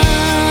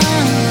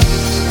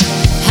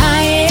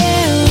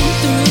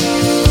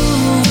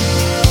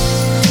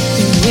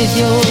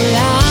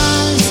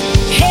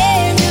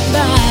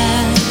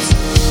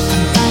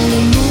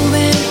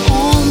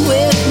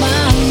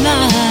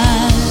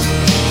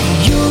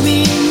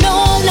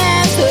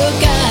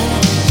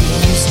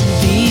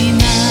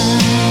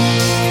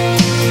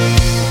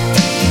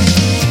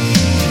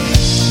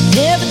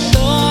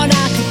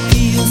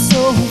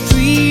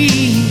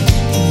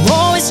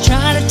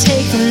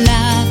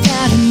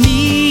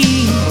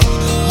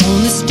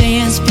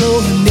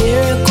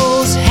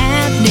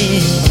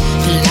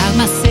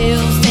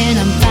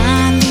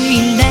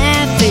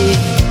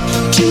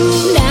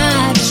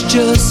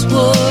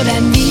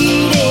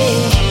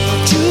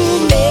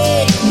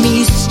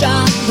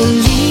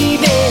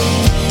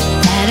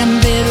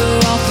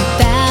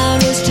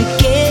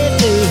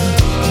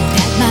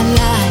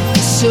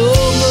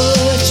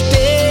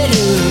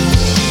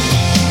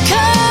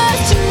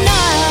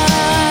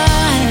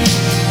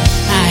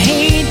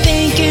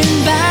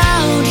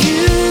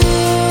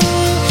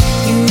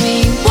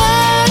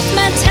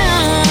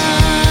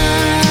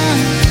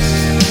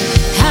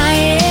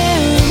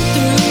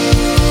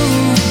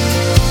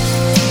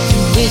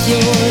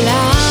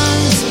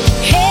 lies,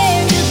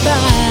 hey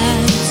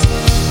goodbyes.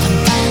 I'm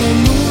finally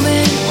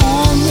moving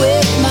on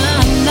with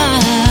my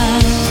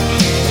life.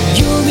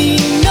 You'll be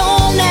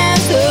known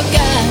as the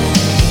guy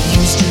who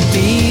used to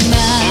be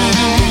mine.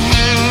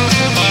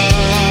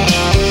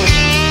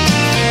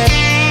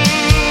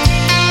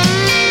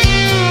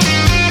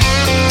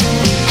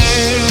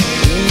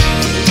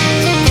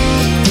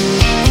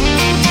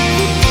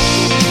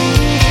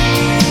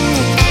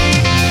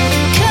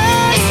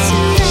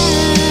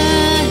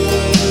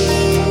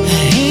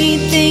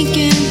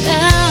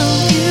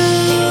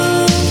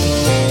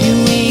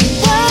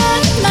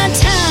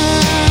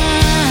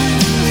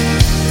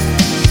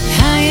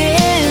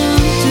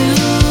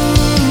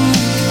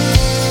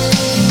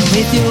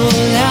 Your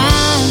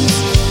lies,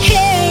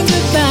 hey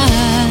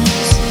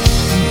goodbyes.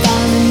 I'm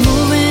finally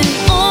moving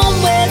on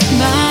with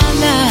my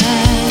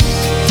life.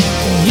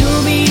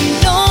 You'll be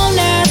known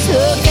as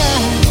the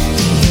guy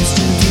who used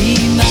to be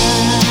mine.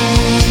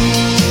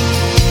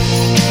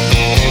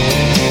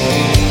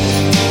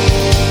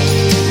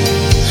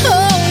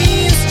 Oh, you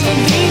used to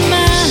be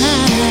mine.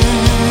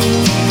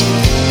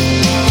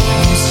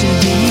 Used to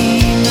be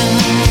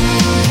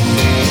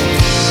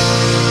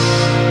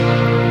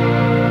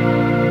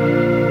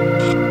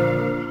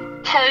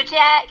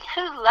Kojak,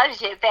 who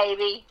loves you,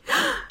 baby?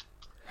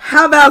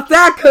 How about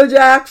that,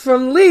 Kojak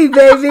from Lee,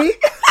 baby?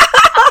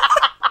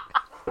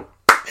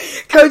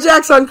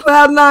 Kojak's on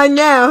cloud 9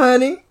 now,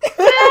 honey.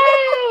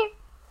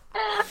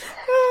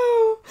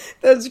 Oh,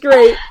 that's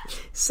great.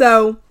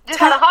 So, just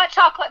had a hot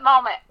chocolate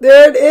moment.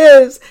 There it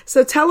is.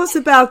 So tell us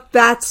about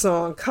that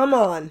song. Come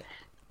on.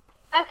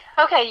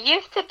 Okay,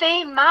 used to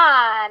be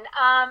mine.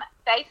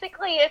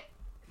 Basically, it's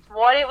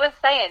what it was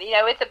saying. You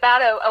know, it's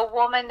about a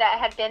woman that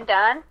had been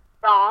done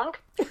wrong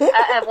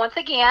once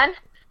again,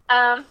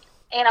 and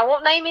I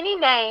won't name any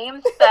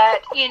names,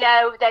 but you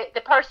know,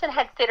 the person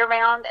had sit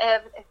around,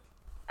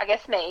 I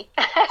guess me,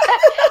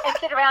 and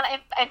sit around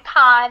and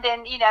pined,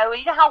 and you know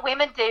how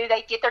women do,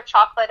 they get their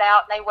chocolate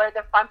out and they wear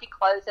their frumpy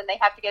clothes and they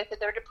have to go through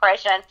their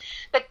depression,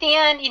 but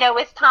then you know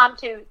it's time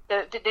to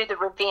do the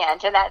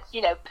revenge, and that's, you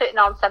know, putting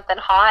on something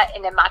hot,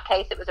 and in my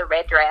case it was a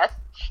red dress,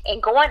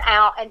 and going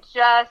out and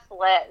just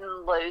letting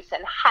loose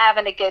and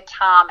having a good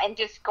time and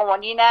just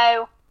going, you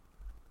know,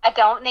 I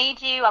don't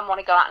need you. I'm going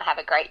to go out and have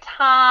a great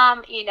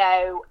time, you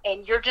know,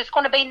 and you're just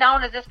going to be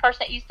known as this person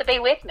that used to be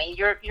with me.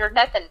 You're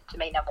nothing to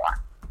me no more.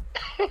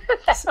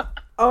 So.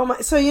 Oh my!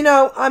 So you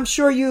know, I'm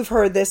sure you've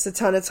heard this a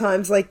ton of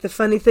times. Like the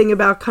funny thing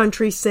about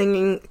country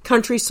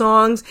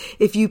songs,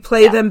 if you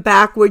play them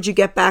backwards, you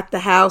get back the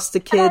house, the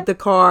kid, the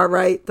car,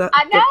 right?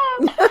 I know.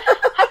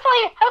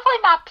 hopefully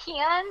my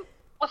pen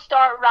will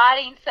start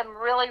writing some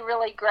really,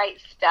 really great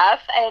stuff,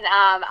 and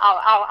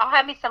I'll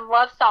have me some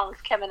love songs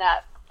coming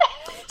up.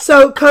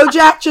 So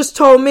Kojak just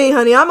told me,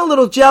 honey, I'm a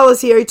little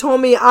jealous here. He told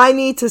me I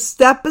need to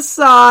step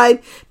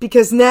aside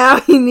because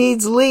now he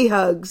needs Lee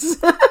hugs.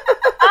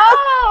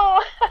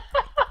 Oh!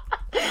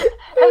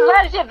 Who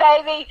loves you,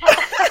 baby?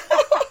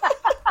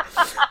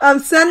 I'm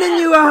sending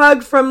you a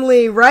hug from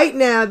Lee right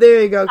now.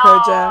 There you go,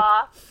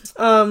 Kojak.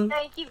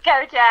 Thank you,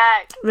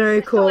 Kojak. Very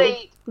You're cool.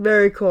 Sweet.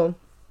 Very cool.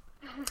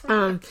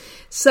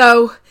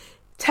 So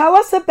tell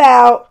us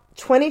about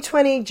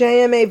 2020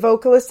 JMA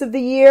Vocalist of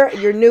the Year,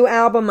 your new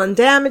album,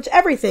 Undamaged,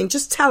 everything.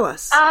 Just tell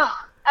us.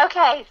 Oh,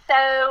 okay.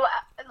 So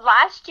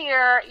last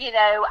year, you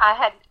know, I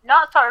had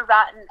not started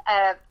writing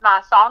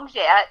my songs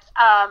yet.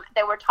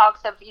 There were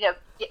talks of, you know,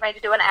 getting ready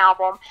to do an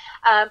album.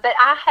 But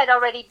I had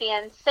already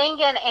been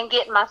singing and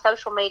getting my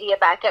social media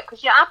back up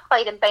because, you know, I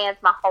played in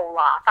bands my whole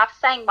life. I've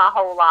sang my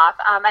whole life.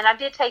 And I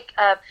did take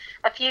a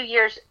few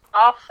years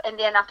off, and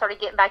then I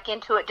started getting back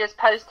into it, just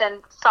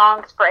posting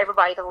songs for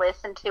everybody to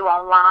listen to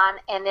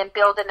online, and then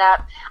building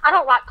up. I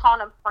don't like calling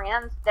them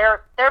friends.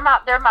 They're my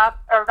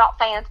or not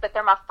fans, but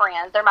they're my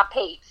friends. They're my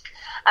peeps,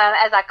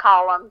 as I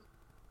call them.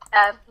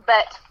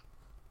 But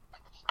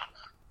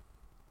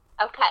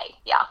okay,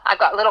 yeah, I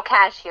got little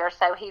Cash here,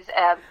 so he's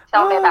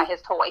telling me about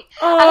his toy.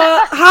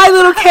 Hi,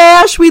 little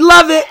Cash. We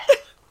love it.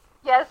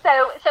 Yeah,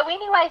 so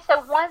anyway,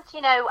 so once,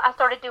 you know, I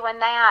started doing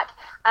that,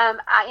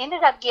 I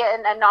ended up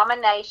getting a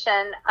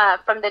nomination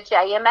from the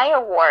JMA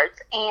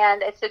Awards,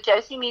 and it's the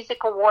Josie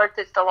Music Awards.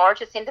 It's the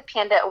largest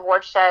independent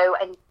award show,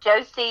 and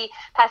Josie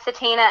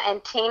Pasatino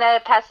and Tina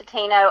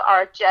Pasatino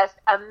are just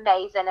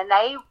amazing, and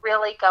they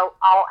really go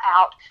all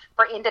out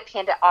for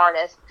independent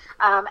artists.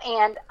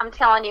 And I'm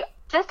telling you,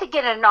 just to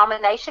get a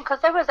nomination,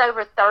 because there was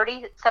over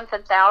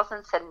 30-something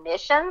thousand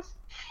submissions,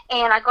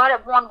 and I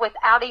got one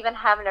without even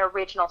having an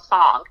original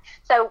song.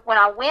 So when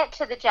I went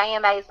to the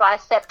JMAs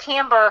last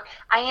September,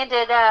 I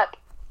ended up...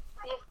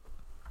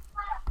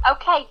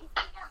 Okay.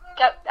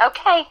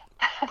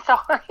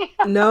 Sorry.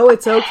 No,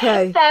 it's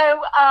okay.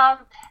 So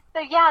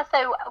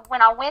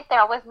when I went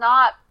there, I was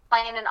not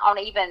planning on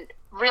even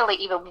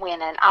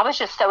winning. I was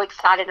just so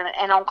excited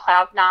and on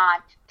cloud 9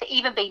 to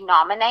even be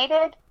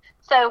nominated.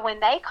 So when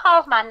they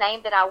called my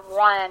name that I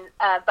won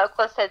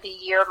Vocalist of the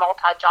Year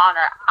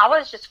multi-genre, I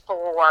was just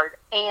floored.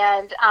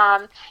 And,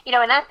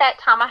 and at that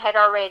time I had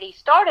already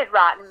started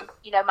writing,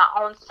 my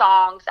own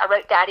songs. I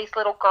wrote Daddy's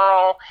Little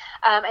Girl,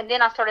 and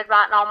then I started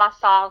writing all my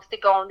songs to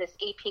go on this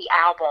EP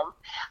album.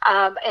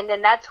 And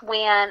then that's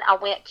when I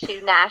went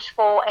to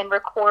Nashville and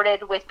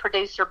recorded with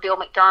producer Bill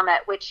McDermott,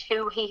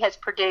 who he has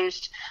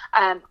produced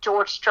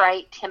George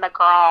Strait, Tim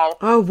McGraw.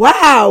 Oh,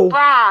 wow.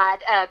 Bride,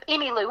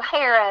 Emmylou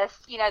Harris,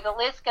 the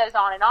list goes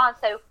on and on.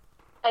 So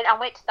and I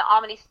went to the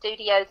Omni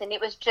Studios, and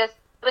it was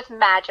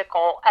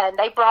magical, and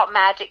they brought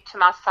magic to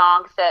my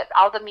songs, that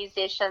all the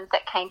musicians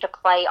that came to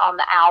play on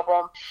the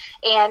album,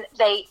 and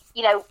they,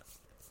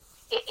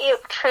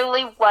 it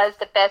truly was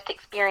the best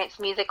experience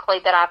musically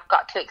that I've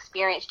got to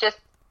experience, just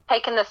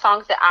taking the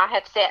songs that I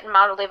have sat in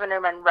my living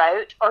room and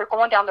wrote, or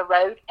going down the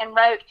road and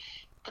wrote,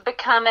 to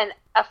becoming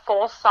a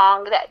full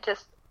song that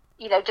just,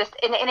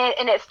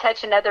 and it's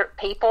touching other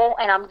people,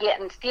 and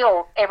I'm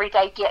still every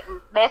day getting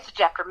message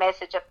after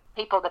message of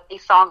people that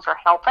these songs are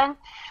helping.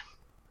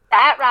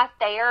 That right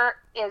there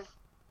is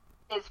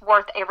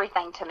worth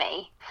everything to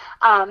me.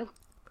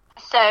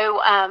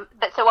 So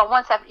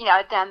once I've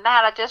done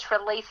that, I just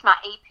released my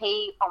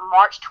EP on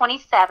March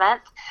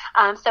 27th.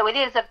 So it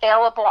is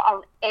available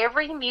on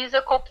every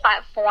musical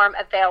platform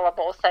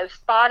available. So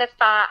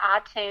Spotify,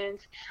 iTunes,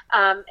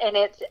 and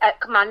it's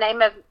my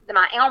name of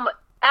my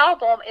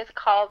album is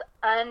called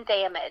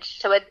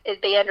Undamaged. So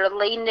it'd be under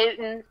Lee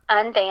Newton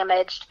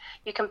Undamaged.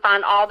 You can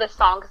find all the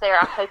songs there.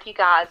 I hope you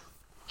guys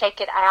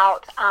check it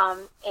out.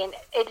 And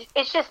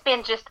it's just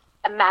been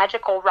a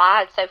magical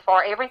ride so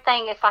far.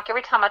 Everything, it's like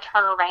every time I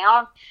turn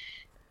around,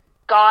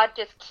 God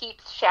just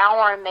keeps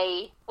showering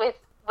me with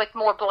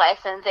more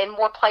blessings and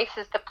more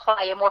places to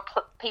play and more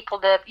people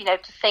to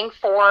to sing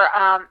for.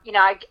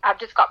 I've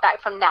just got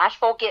back from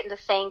Nashville, getting to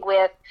sing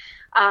with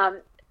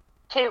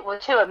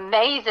two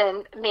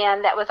amazing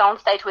men that was on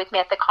stage with me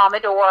at the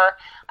Commodore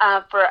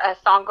for a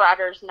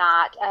songwriters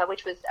night,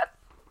 which was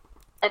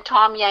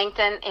Tom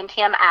Yankton and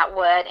Tim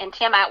Atwood. And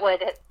Tim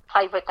Atwood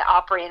played with the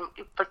Opry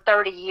for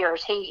 30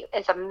 years. He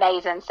is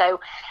amazing. So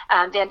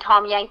then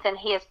Tom Yankton,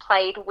 he has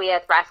played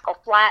with Rascal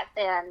Flatts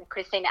and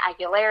Christina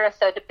Aguilera.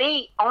 So to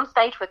be on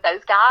stage with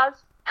those guys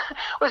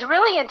was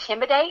really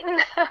intimidating.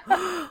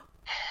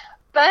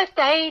 But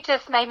they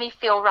just made me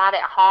feel right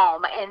at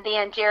home. And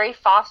then Jerry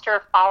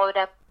Foster followed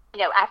up,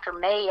 after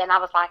me, and I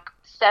was like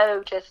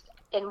so just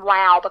in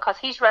wow, because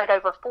he's wrote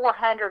over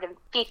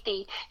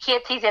 450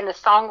 hits. He's in the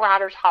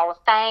Songwriters Hall of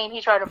Fame.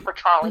 He's wrote them for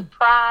Charlie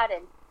Pride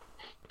and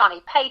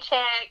Johnny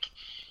Paycheck,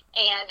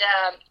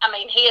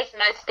 and he is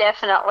most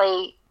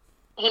definitely,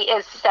 he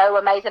is so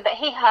amazing. But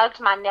he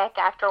hugged my neck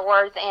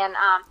afterwards and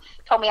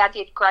told me I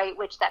did great,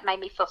 which that made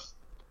me feel,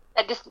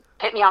 it just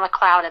put me on a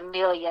cloud a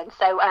million.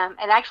 So and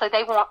actually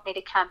they want me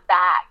to come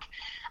back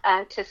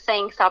to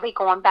sing, so I'll be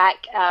going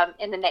back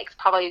in the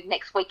probably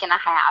next week and a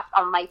half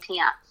on May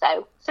 10th.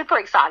 So super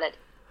excited.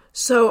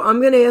 So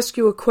I'm going to ask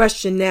you a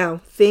question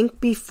now. Think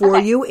before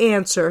you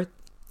answer,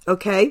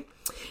 okay?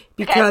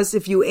 Because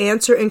if you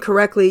answer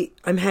incorrectly,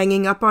 I'm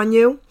hanging up on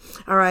you.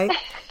 All right.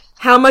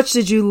 How much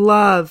did you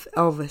love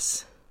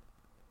Elvis?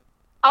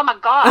 Oh my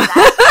God,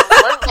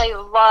 I absolutely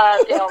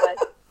loved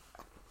Elvis.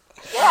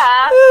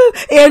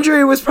 Yeah.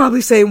 Andrea was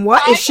probably saying,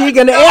 "What is she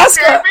going to ask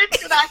her?"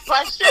 To that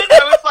question, I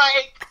was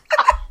like,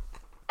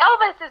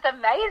 Elvis is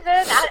amazing.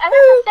 That's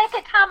the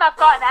second time I've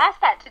gotten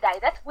asked that today.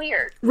 That's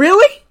weird.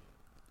 Really?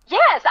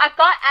 Yes, I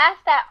got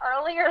asked that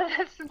earlier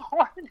this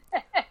morning.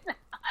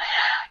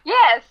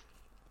 Yes.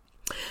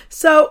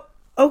 So,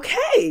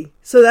 okay.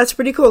 So that's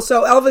pretty cool.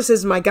 So Elvis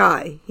is my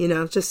guy,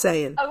 just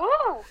saying.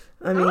 Ooh.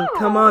 I mean,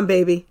 come on,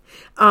 baby.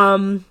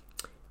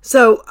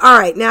 So, all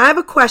right. Now I have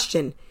a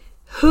question.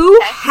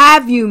 Who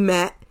have you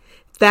met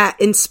that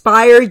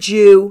inspired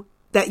you,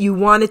 that you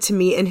wanted to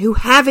meet, and who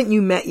haven't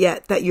you met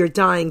yet that you're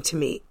dying to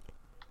meet?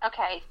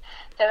 Okay.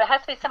 So it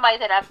has to be somebody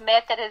that I've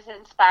met that has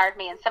inspired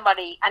me, and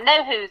somebody, I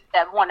know who's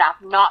the one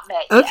I've not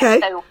met yet. Okay.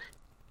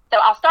 So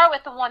I'll start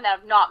with the one that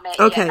I've not met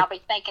yet, and I'll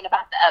be thinking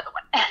about the other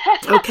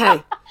one.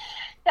 Okay.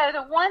 So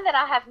the one that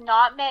I have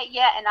not met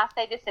yet, and I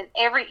say this in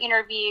every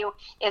interview,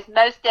 is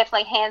most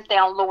definitely hands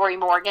down Lori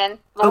Morgan.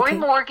 Lori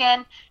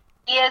Morgan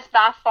is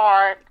by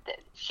far,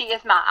 she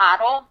is my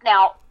idol.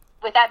 Now,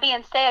 with that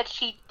being said,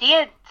 she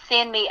did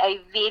send me a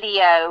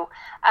video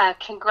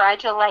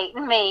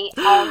congratulating me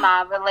on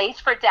my release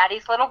for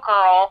Daddy's Little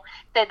Girl,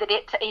 said that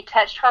it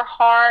touched her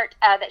heart,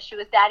 that she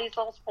was Daddy's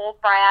little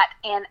spoiled brat.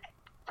 And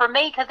for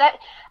me, because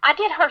I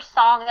did her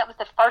song, that was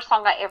the first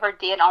song I ever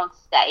did on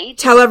stage.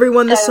 Tell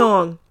everyone the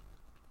song.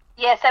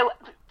 Yeah, so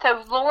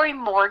Lori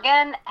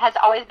Morgan has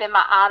always been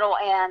my idol,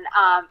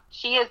 and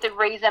she is the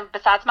reason,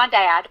 besides my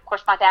dad. Of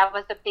course, my dad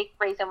was the big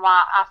reason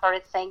why I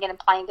started singing and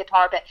playing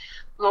guitar, but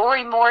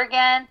Lori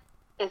Morgan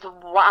is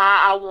why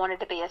I wanted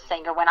to be a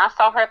singer. When I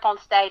saw her up on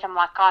stage, I'm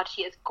like, God,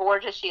 she is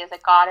gorgeous. She is a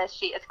goddess.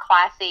 She is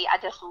classy. I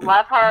just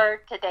love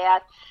her to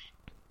death.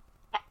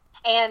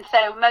 And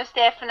so most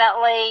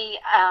definitely,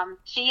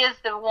 she is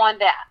the one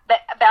that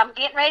I'm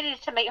getting ready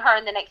to meet her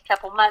in the next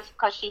couple months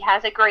because she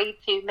has agreed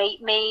to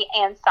meet me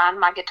and sign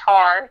my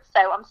guitar.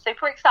 So I'm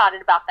super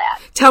excited about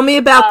that. Tell me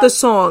about the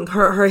song,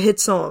 her hit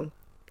song.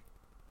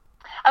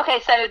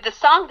 Okay, so the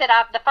first song that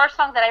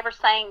I ever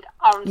sang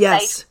on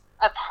stage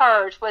of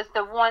hers was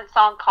the one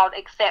song called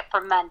Except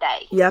for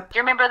Monday. Yep. Do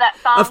you remember that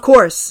song? Of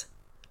course.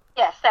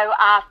 Yeah, so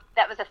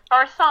that was the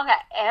first song I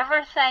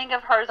ever sang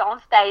of hers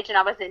on stage, and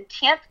I was in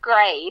 10th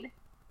grade.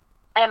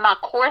 And my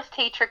chorus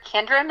teacher,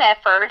 Kendra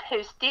Mefford,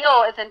 who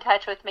still is in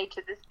touch with me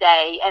to this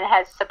day and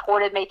has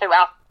supported me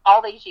throughout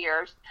all these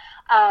years,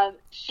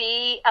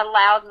 she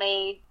allowed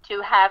me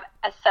to have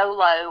a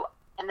solo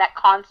in that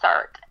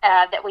concert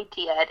that we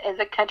did as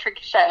a country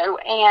show.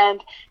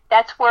 And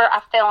that's where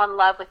I fell in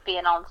love with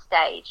being on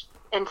stage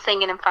and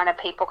singing in front of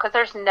people, because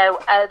there's no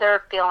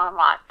other feeling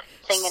like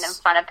singing in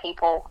front of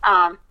people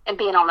and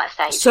being on that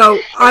stage. So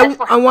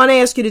I want to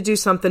ask you to do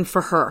something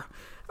for her.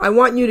 I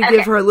want you to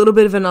give her a little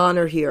bit of an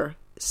honor here.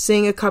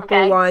 Sing a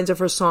couple lines of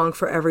her song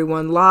for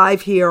everyone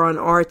live here on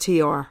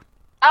RTR.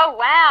 Oh,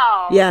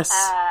 wow. Yes.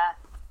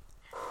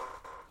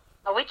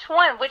 Which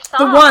one? Which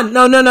song? The one.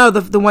 No.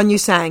 The one you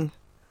sang.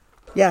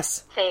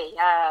 Yes. Let's see.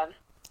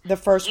 The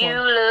first one. You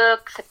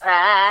look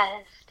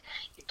surprised.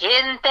 You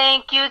didn't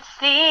think you'd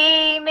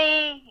see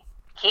me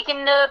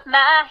kicking up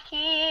my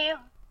heel,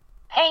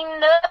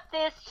 painting up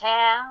this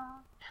town.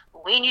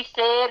 When you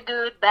said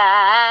goodbye,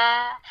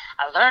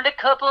 I learned a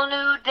couple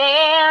new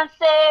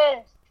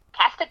dances,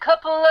 cast a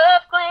couple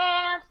of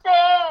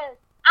glances.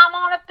 I'm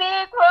on a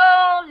big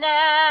roll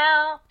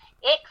now,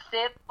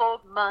 except for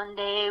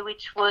Monday,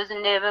 which was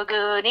never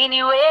good.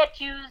 Anyway,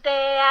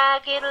 Tuesday, I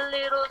get a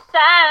little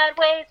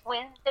sideways.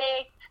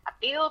 Wednesday, I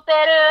feel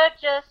better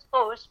just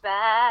for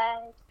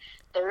spite.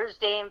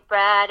 Thursday and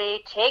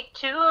Friday take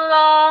too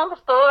long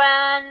before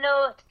I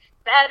know it.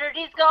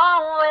 Saturday's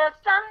gone, well,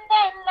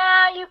 Sunday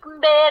now you can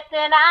bet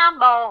that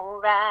I'm all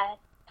right.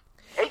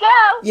 There you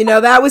go. You know,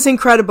 that was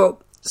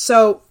incredible.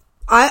 So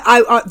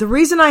I the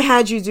reason I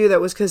had you do that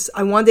was because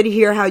I wanted to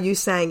hear how you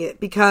sang it,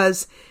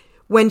 because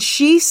when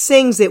she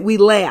sings it, we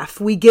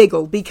laugh, we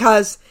giggle,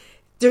 because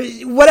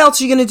what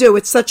else are you going to do?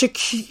 It's such a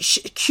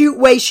cute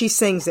way she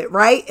sings it,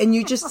 right? And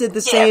you just did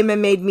the same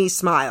and made me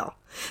smile.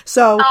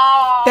 So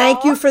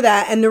thank you for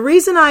that. And the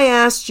reason I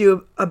asked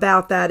you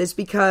about that is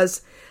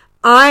because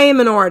I am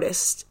an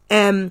artist,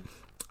 and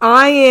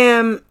I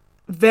am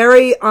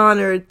very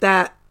honored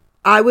that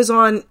I was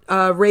on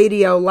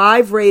radio,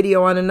 live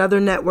radio on another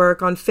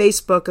network on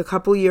Facebook a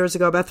couple years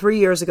ago, about 3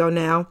 years ago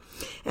now.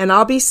 And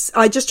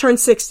I just turned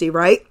 60,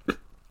 right?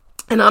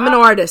 And I'm an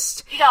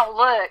artist. You don't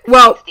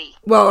look 60.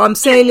 Well, I'm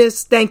saying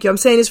this, thank you. I'm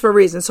saying this for a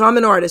reason. So I'm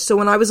an artist. So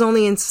when I was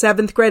only in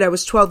 7th grade, I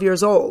was 12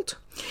 years old.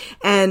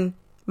 And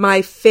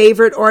my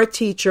favorite art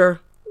teacher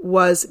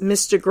was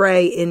Mr.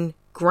 Gray in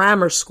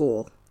grammar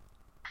school.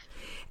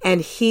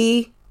 And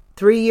he,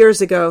 3 years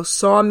ago,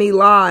 saw me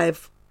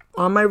live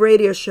on my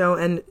radio show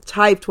and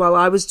typed while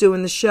I was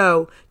doing the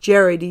show,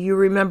 "Jerry, do you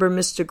remember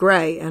Mr.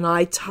 Gray?" And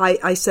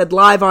I said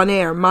live on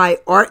air, "My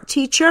art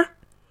teacher?"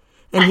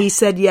 And he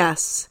said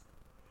yes.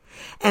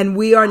 And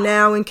we are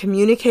now in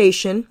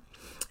communication.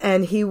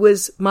 And he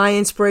was my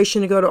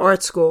inspiration to go to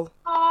art school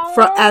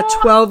at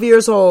 12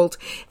 years old.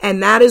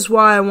 And that is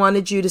why I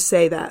wanted you to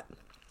say that.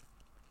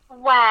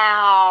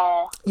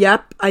 Wow.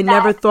 Yep. I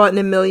never thought in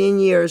a million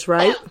years,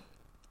 right?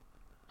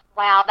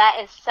 Wow, that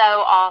is so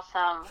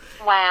awesome.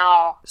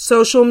 Wow.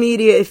 Social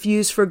media, if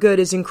used for good,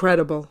 is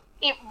incredible.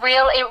 It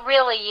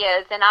really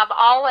is. And I've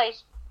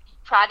always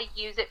tried to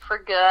use it for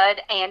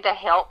good and to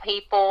help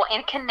people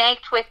and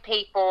connect with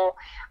people.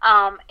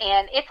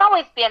 And it's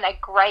always been a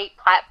great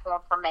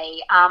platform for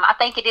me. I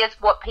think it is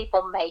what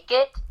people make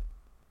it.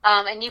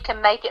 And you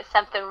can make it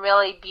something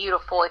really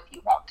beautiful if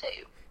you want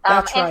to.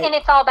 That's right. And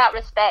it's all about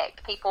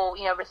respect. People,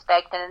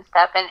 respecting and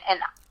stuff. And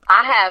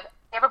I have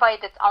everybody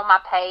that's on my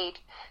page,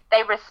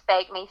 they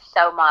respect me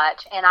so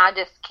much, and I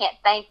just can't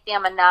thank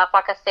them enough.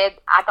 Like I said,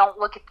 I don't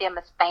look at them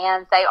as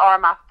fans. They are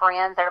my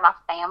friends. They're my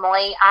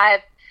family.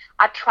 I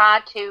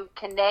try to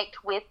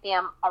connect with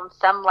them on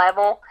some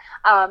level,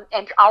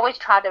 and always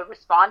try to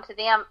respond to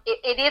them.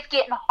 It is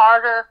getting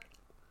harder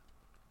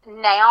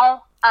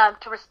now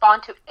to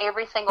respond to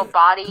every single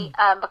body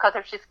because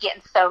there's just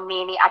getting so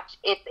many.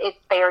 It's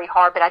very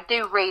hard, but I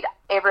do read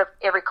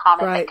every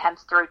comment that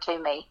comes through to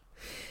me.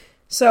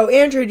 So,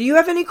 Andrew, do you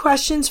have any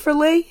questions for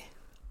Lee?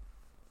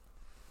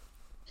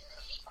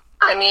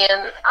 I mean,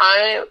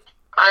 I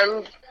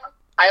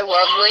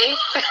love Lee.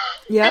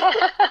 Yeah.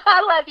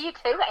 I love you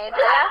too,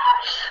 Andrea.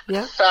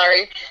 Yeah.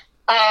 Sorry.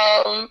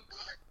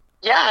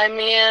 Yeah, I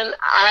mean,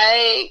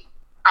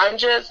 I'm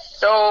just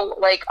so,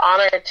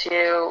 honored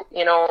to,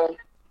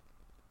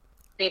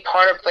 be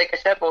part of, like I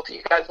said, both of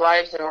you guys'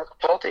 lives and work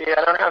with both of you.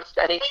 I don't have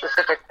any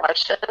specific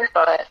questions,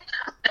 but...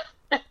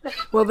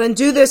 Well, then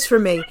do this for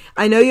me.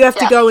 I know you have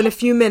to go in a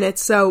few minutes,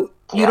 so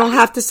you don't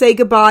have to say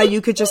goodbye.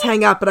 You could just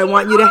hang up, but I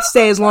want you to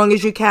stay as long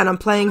as you can. I'm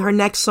playing her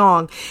next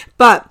song.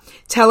 But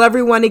tell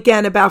everyone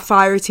again about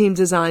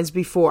FireTeamDesigns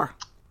before.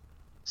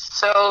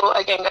 So,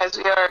 again, guys,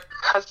 we are a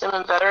custom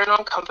and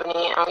veteran-owned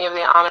company, and we have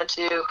the honor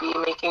to be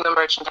making the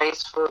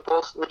merchandise for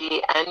both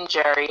Lee and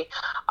Geri.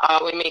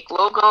 We make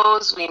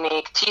logos, we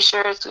make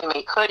T-shirts, we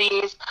make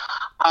hoodies,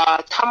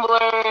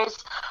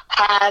 tumblers,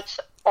 hats,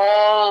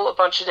 all a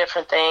bunch of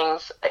different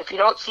things. If you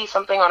don't see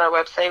something on our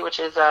website, which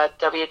is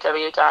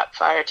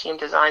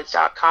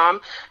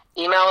www.FireTeamDesigns.com,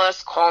 email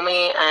us, call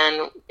me,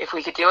 and if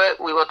we could do it,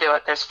 we will do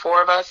it. There's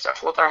 4 of us.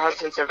 Both our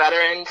husbands are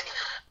veterans,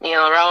 me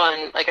and Lorel,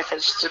 and like I said,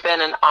 it's just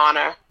been an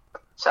honor.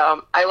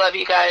 So I love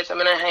you guys. I'm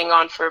going to hang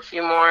on for a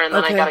few more, and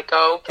then I got to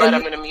go, but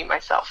I'm going to mute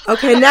myself.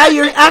 Okay, now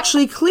you're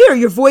actually clear.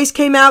 Your voice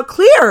came out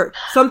clear.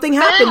 Something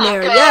happened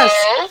there.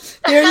 Yes.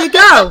 There you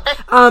go.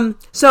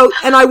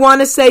 And I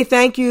want to say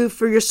thank you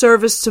for your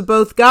service to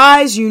both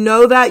guys. You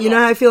know that. You know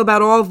how I feel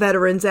about all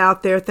veterans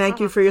out there. Thank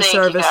you for your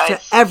service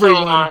to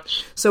everyone.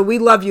 So we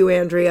love you,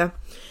 Andrea.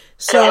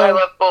 So I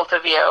love both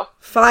of you.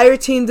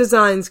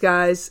 FireTeamDesigns,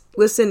 guys.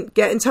 Listen,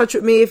 get in touch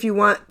with me if you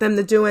want them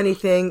to do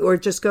anything, or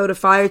just go to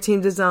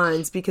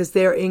FireTeamDesigns because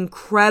they're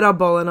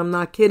incredible, and I'm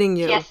not kidding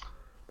you. Yes.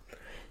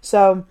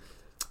 So,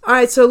 all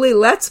right, so Lee,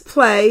 let's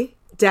play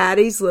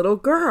Daddy's Little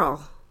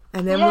Girl,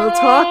 and then we'll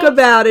talk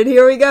about it.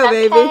 Here we go,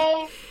 baby.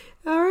 All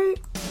right.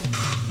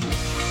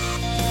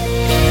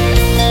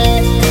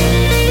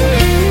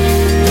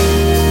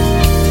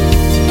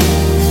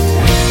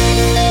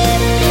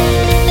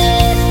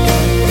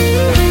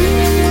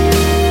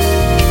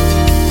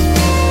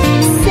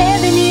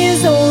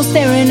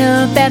 Staring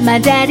up at my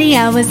daddy,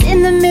 I was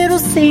in the middle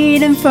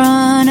seat in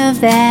front of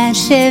that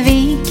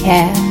Chevy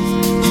cab.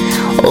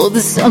 Oh,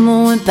 the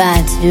summer went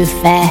by too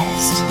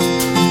fast.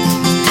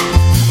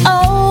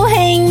 Oh,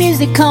 hang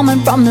music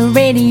coming from the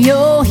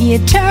radio. He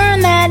had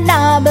turned that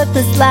knob up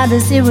as loud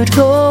as it would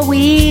go.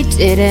 We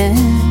didn't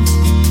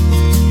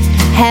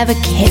have a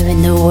care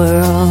in the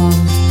world.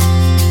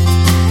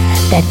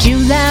 That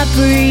July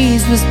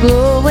breeze was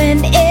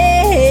blowing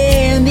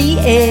in the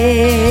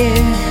air.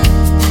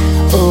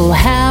 Oh,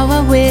 how I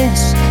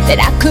wish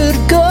that I could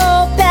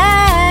go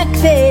back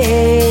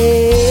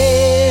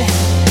there.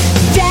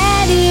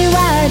 Daddy,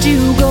 why'd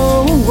you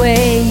go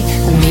away?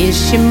 I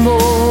miss you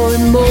more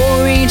and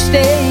more each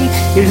day.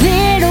 Your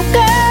little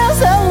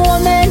girl's a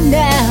woman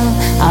now.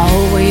 I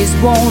always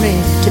wanted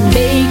to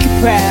make you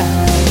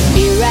proud.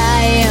 Here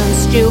I am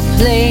still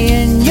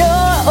playing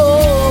your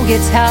old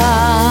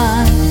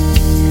guitar.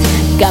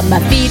 Got my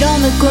feet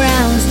on the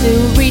ground,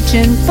 still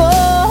reaching for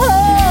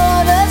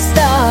the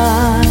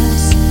stars.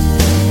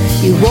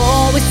 You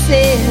always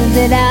said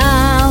that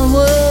I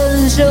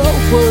was your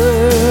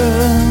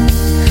world,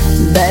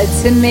 but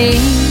to me,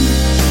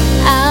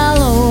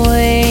 I'll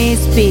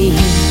always be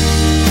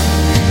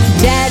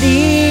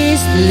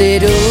Daddy's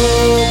little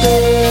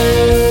girl.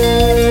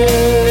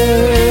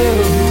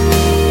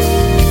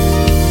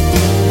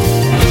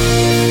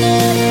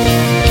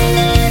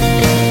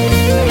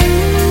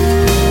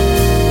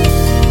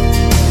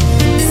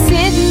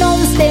 Sitting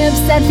on the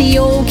steps at the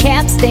old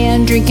cap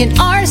stand, drinking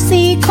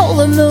RC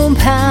Cola, moon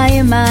pie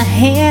in my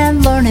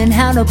hand, learning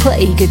how to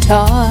play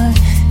guitar.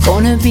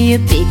 Gonna be a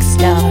big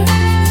star.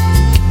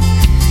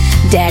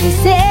 Daddy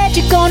said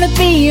you're gonna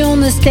be on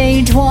the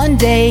stage one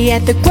day.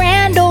 At the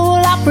Grand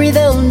Ole Opry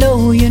they'll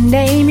know your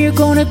name. You're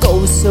gonna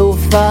go so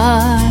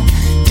far.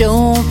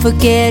 Don't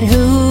forget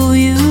who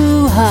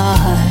you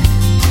are.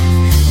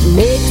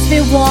 Makes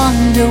me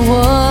wonder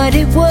what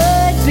it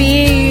would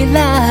be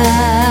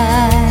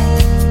like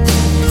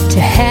to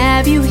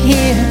have you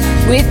here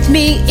with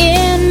me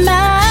in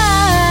my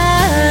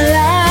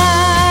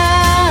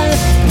life.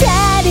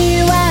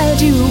 Daddy,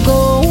 why'd you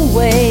go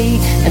away?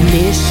 I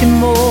miss you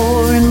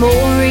more and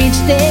more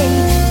each day.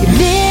 Your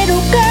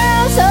little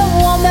girl's a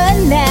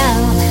woman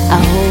now.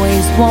 I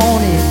always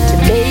wanted to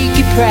make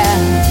you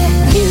proud.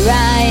 Here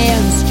I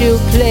am still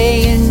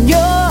playing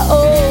your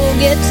old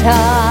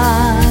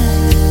guitar.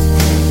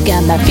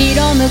 Got my feet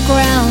on the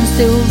ground,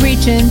 still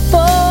reaching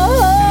for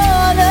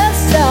the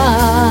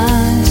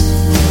stars.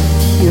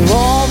 You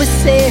always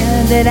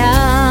said that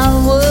I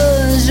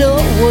was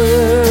your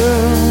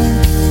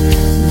world,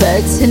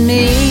 but to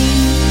me,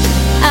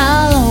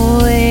 I'll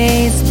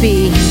always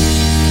be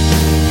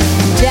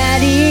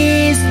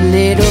Daddy's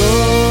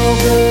little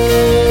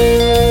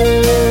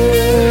girl.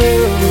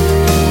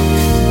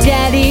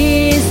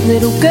 Daddy's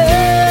little girl.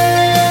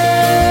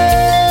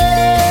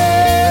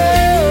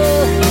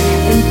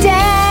 And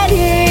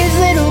Daddy's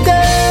little girl.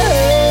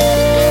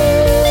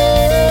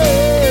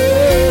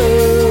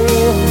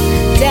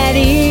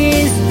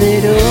 Daddy's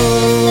little girl.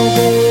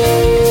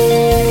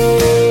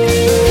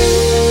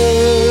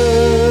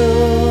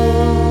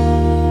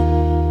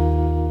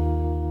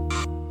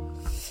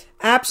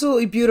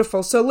 Absolutely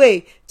beautiful. So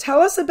Lee,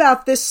 tell us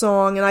about this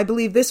song, and I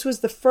believe this was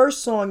the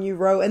first song you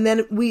wrote, and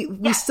then we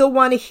still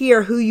want to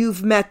hear who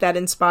you've met that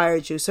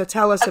inspired you. So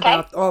tell us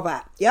about all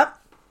that. Yep.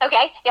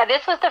 Okay, yeah,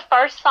 this was the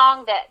first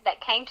song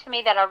that came to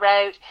me that I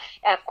wrote.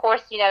 Of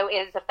course,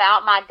 is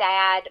about my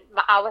dad.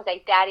 I was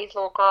a daddy's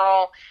little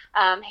girl.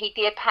 He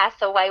did pass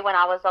away when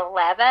I was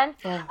 11,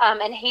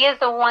 and he is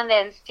the one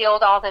that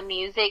instilled all the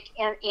music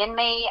in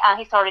me.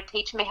 He started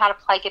teaching me how to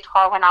play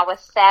guitar when I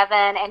was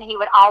 7, and he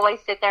would always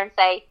sit there and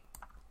say,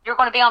 "You're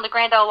going to be on the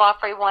Grand Ole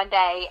Opry one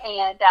day,"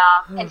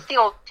 and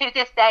still to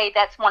this day,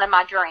 that's one of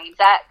my dreams.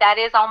 That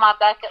is on my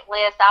bucket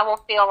list. I will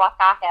feel like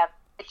I have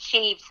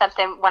achieve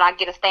something when I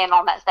get to stand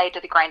on that stage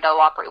of the Grand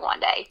Ole Opry one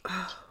day.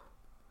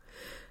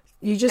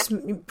 You just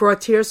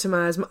brought tears to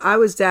my eyes. I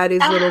was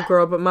Daddy's little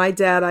girl, but my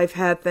dad I've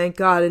had, thank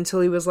God,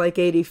 until he was like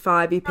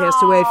 85. He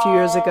passed away a few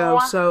years ago,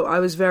 so I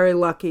was very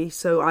lucky,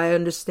 so I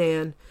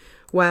understand.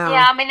 Wow.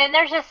 Yeah, I mean, and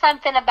there's just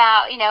something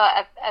about,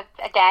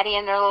 a daddy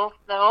and their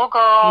little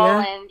girl,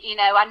 and,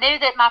 I knew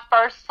that my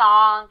first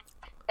song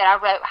that I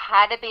wrote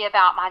had to be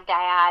about my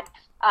dad,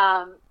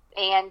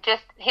 and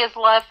just his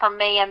love for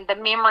me and the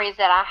memories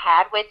that I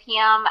had with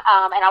him,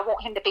 and I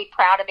want him to be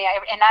proud of me.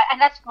 And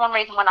that's one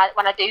reason when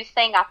I do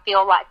sing, I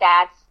feel like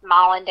Dad's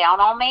smiling down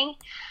on me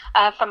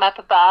from up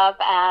above,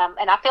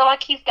 and I feel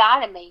like he's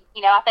guiding me.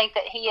 I think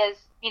that he is,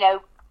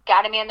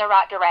 guiding me in the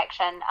right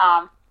direction,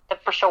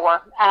 for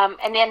sure.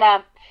 And then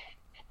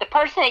the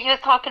person that you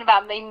was talking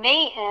about me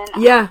meeting,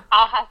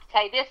 I'll have to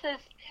tell you, this is.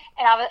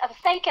 And I was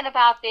thinking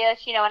about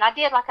this, and I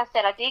did, like I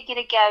said, I did get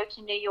to go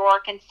to New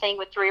York and sing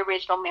with 3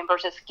 original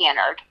members of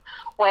Skinnerd.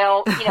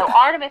 Well,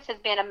 Artemis has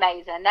been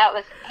amazing. That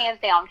was hands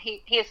down.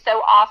 He is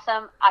so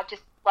awesome. I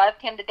just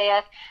loved him to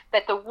death.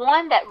 But the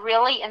one that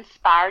really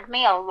inspired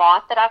me a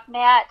lot that I've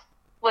met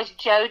was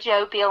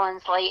JoJo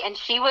Billingsley, and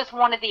she was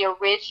one of the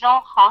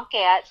original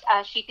Honkettes.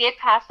 She did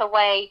pass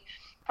away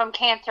from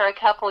cancer a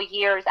couple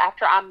years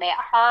after I met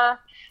her.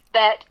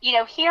 But,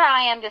 here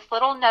I am, this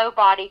little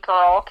nobody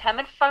girl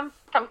coming from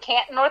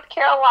Canton, North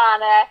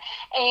Carolina,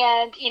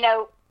 and,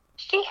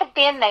 she had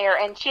been there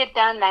and she had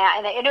done that.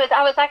 And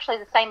I was actually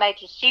the same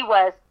age as she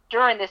was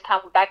during this time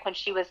back when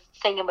she was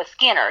singing with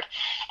Skinnerd.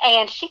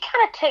 And she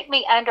kind of took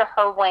me under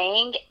her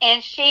wing,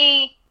 and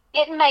she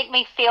didn't make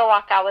me feel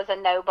like I was a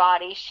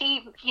nobody.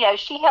 She,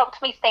 she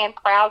helped me stand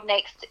proud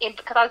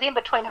because I was in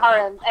between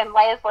her and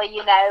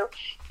Leslie,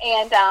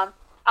 and,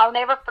 I'll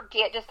never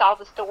forget just all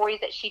the stories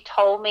that she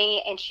told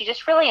me, and she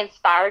just really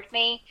inspired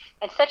me.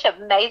 And such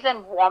an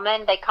amazing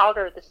woman. They called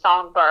her the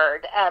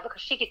Songbird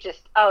because she could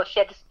she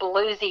had this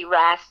bluesy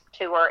rasp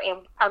to her.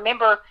 And I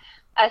remember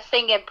us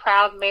singing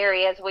Proud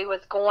Mary as we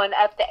was going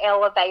up the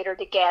elevator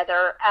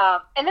together.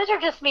 And those are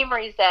just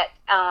memories that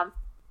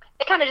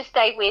they kind of just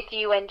stay with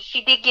you. And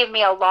she did give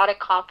me a lot of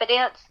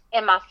confidence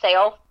in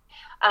myself.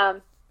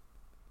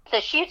 So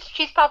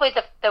she's probably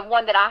the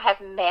one that I have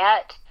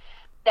met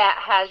that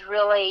has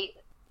really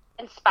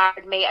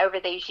inspired me over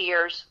these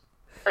years,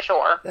 for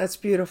sure. That's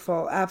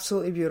beautiful.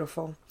 Absolutely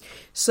beautiful.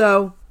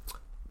 So,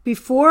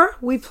 before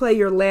we play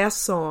your last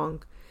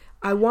song,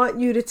 I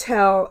want you to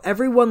tell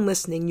everyone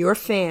listening, your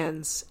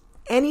fans,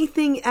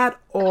 anything at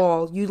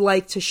all you'd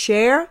like to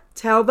share.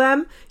 Tell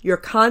them your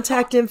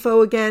contact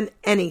info again,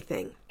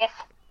 anything. Yes.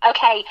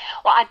 Okay,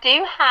 well, I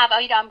do have,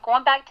 I'm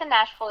going back to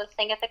Nashville to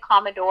sing at the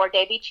Commodore,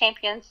 Debbie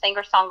Champion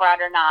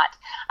Singer-Songwriter Night.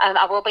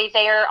 I will be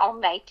there on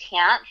May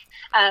 10th,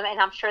 and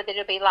I'm sure that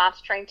it'll be live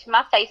streamed to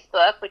my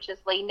Facebook, which is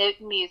Lee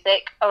Newton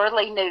Music, or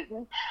Lee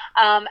Newton.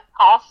 Also,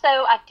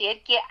 I did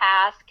get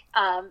asked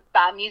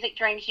by Music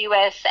Dreams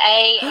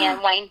USA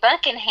and Wayne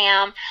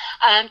Buckingham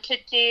to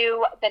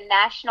do the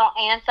national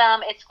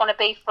anthem. It's going to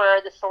be for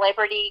the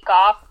celebrity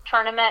golf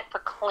tournament for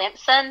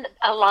Clemson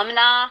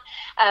alumni,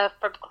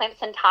 for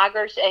Clemson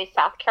Tigers in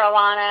South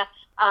Carolina.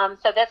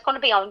 So that's going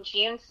to be on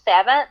June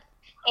 7th.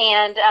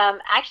 And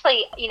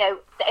actually,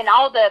 and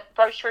all the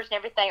brochures and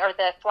everything, or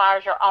the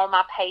flyers, are on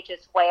my page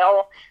as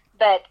well.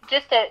 But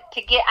just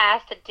to get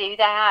asked to do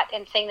that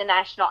and sing the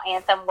national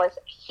anthem was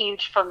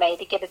huge for me,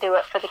 to get to do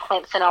it for the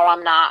Clemson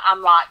alumni.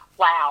 I'm like,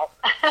 wow.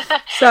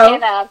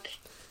 So,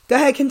 go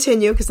ahead,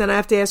 continue, because then I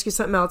have to ask you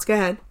something else. Go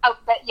ahead. Oh,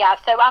 but yeah,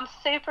 so I'm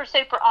super,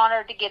 super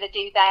honored to get to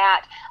do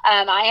that.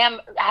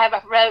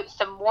 I wrote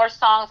some more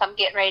songs. I'm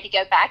getting ready to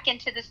go back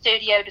into the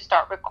studio to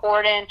start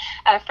recording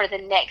for the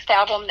next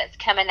album that's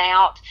coming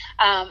out.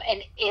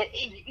 And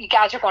you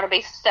guys are going to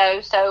be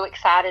so, so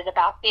excited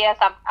about this.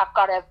 I've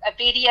got a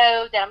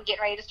video that I'm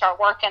getting ready to start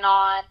working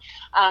on.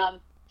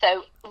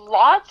 So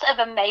lots of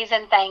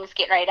amazing things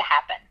getting ready to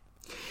happen.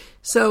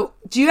 So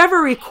do you have a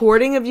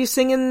recording of you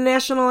singing the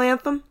national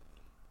anthem?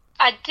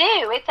 I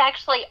do. It's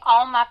actually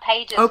on my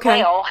page as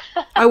well.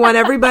 I want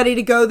everybody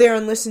to go there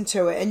and listen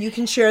to it, and you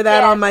can share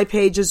that on my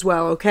page as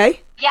well,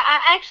 okay? Yeah,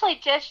 I actually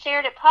just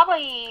shared it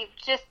probably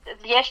just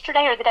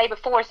yesterday or the day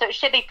before, so it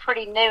should be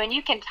pretty new. And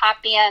you can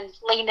type in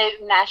Lee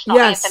Newton National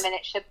Anthem, and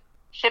it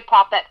should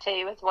pop up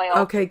too as well.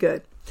 Okay,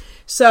 good.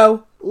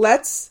 So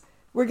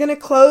we're going to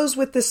close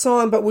with the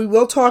song, but we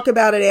will talk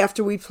about it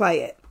after we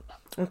play it.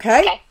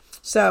 Okay?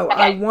 So,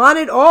 I want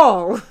it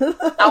all.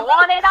 I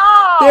want it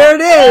all. There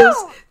it is.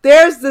 Woo!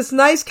 There's this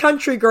nice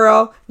country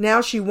girl. Now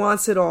she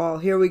wants it all.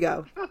 Here we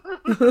go.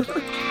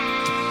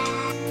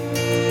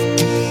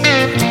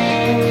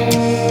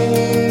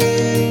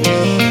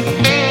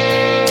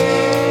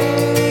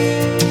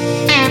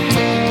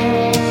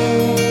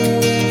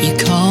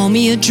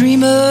 a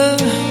dreamer,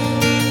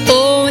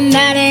 oh, and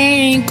that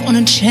ain't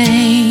gonna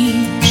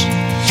change.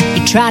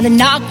 You try to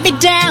knock me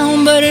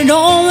down, but it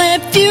only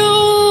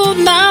fueled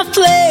my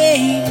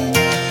flame.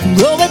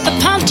 Roll with the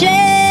punches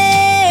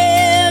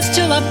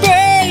till I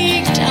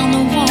break down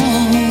the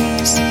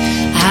walls.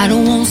 I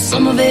don't want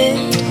some of it,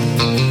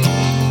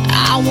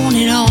 I want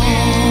it all.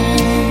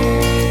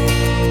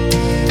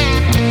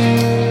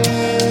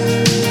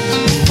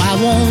 I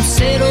won't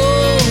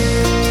settle,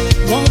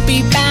 won't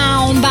be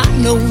bound by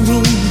no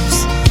rules.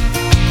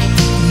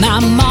 My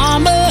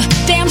mama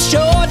damn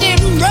sure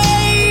didn't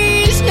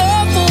raise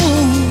no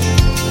fool.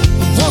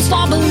 Won't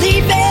stop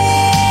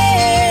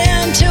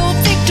believing till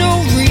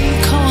victory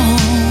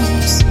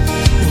comes.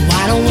 No,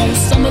 I don't want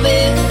some of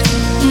it,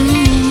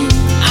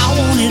 I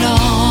want it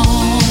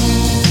all.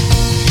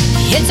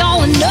 It's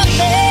all or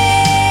nothing,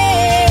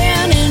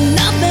 and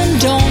nothing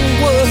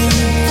don't work.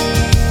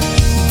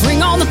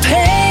 Bring on the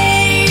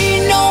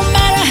pain, no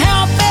matter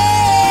how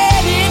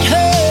bad it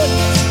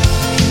hurts.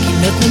 Can't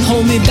nothing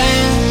hold me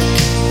back,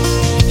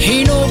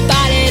 ain't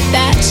nobody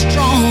that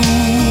strong.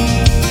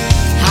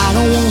 I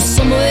don't want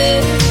some of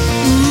it,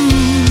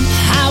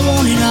 I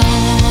want it all.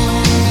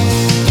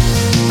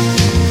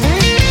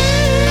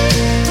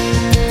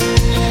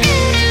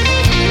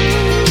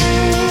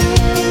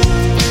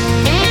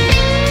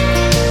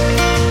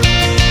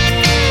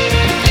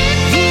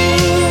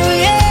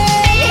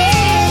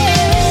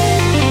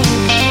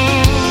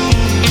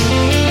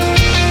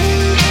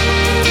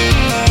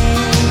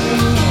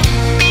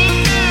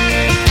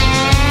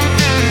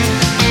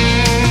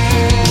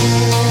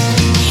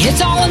 It's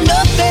all or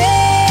nothing,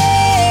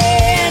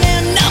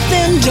 and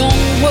nothing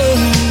don't work.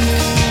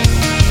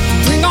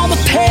 Bring on the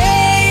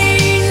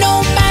pain,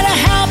 no matter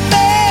how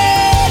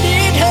bad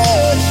it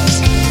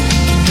hurts.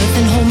 Can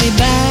nothing hold me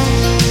back,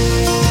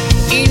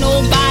 ain't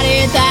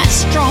nobody that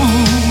strong.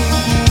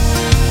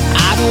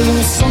 I don't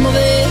want some of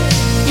it,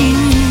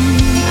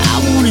 I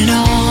want it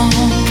all.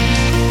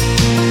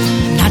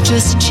 Not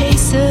just a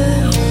chaser,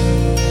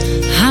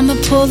 I'ma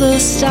pull the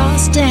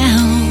stars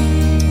down.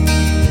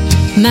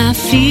 My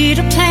feet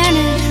are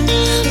planted,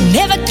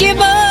 never give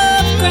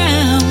up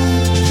ground.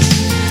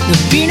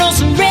 There'll be no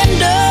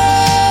surrender,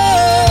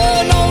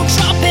 no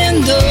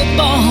dropping the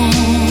ball.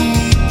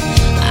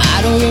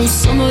 I don't want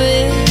some of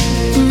it,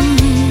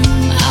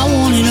 I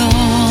want it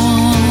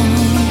all.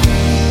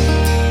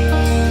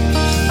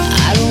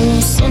 I don't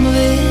want some of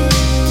it,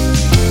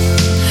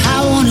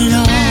 I want it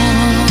all.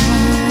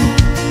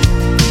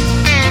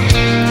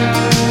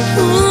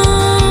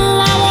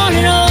 I want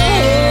it all.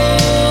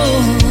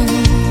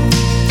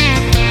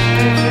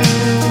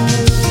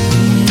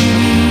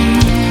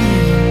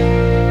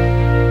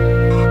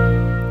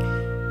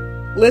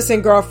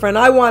 Listen, girlfriend,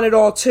 I want it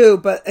all too,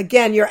 but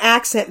again, your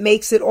accent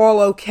makes it all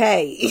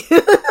okay.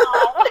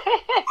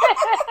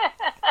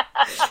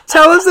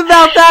 Tell us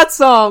about that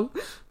song.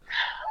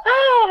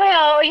 Oh,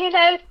 well,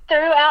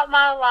 throughout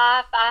my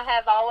life, I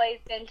have always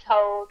been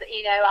told,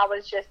 I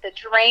was just a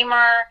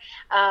dreamer.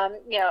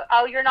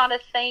 Oh, you're not a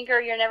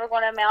singer, you're never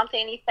going to amount to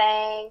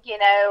anything,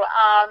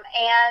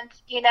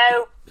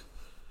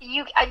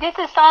 this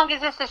song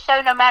is just a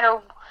show no matter,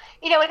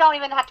 it don't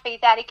even have to be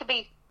that. It could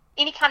be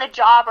any kind of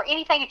job or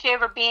anything that you've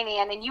ever been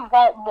in, and you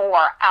want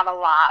more out of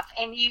life,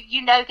 and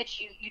you know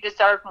that you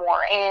deserve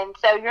more, and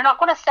so you're not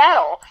going to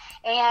settle,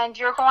 and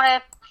you're going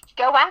to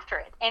go after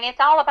it. And it's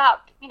all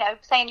about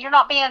saying you're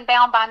not being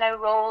bound by no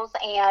rules,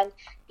 and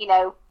you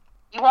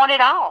want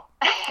it all.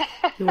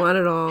 You want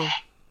it all,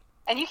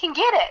 and you can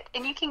get it.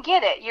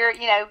 You're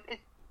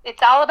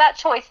it's all about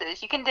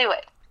choices. You can do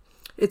it.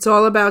 It's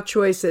all about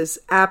choices.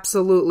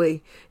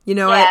 Absolutely.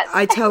 Yes.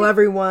 I tell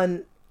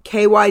everyone,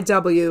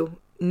 KYW,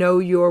 know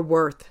your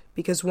worth,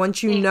 because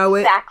once you know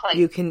it,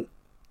 you can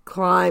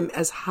climb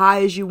as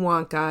high as you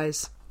want,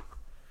 guys.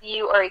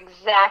 You are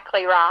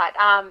exactly right.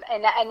 And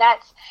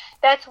that's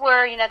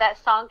where that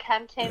song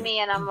come to me,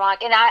 and I'm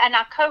like, and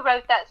I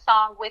co-wrote that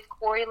song with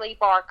Corey Lee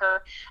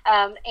Barker,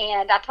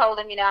 and I told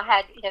him, I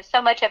had so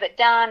much of it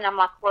done, and I'm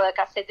like, look,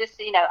 I said, this,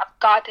 I've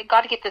got to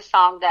get this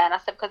song done. I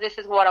said, because this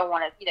is what I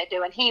want to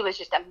do, and he was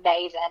just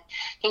amazing.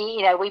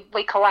 He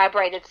we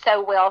collaborated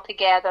so well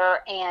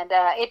together, and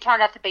it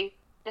turned out to be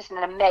just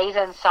an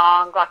amazing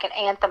song, like an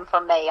anthem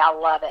for me. I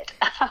love it.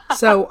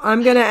 So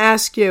I'm going to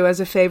ask you, as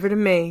a favor to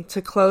me,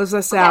 to close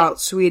us out,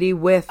 sweetie,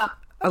 with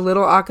a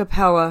little a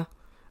cappella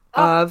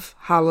of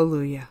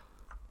Hallelujah.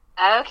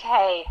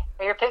 Okay.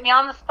 You're putting me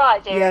on the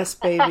spot, Jerry. Yes,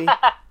 baby.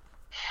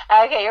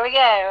 Okay, here we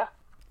go.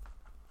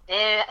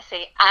 Let's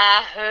see.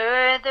 I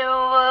heard there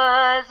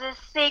was a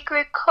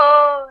secret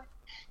chord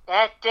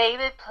that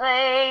David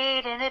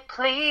played, and it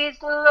pleased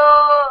the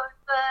Lord,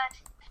 but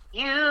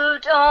you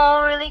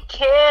don't really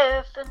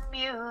care for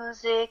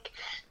music,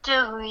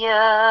 do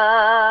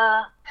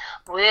ya?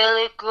 Well,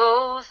 it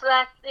goes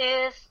like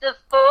this: the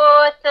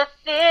fourth, the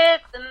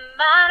fifth, the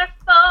minor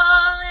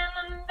fall, and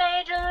the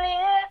major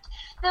lift.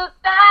 The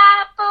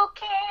baffled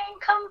king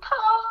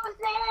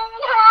composing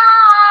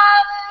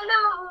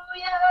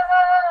hallelujah,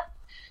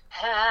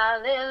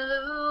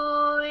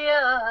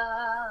 hallelujah,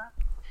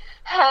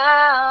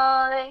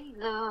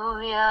 hallelujah.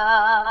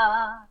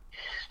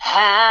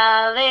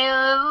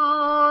 Hallelujah.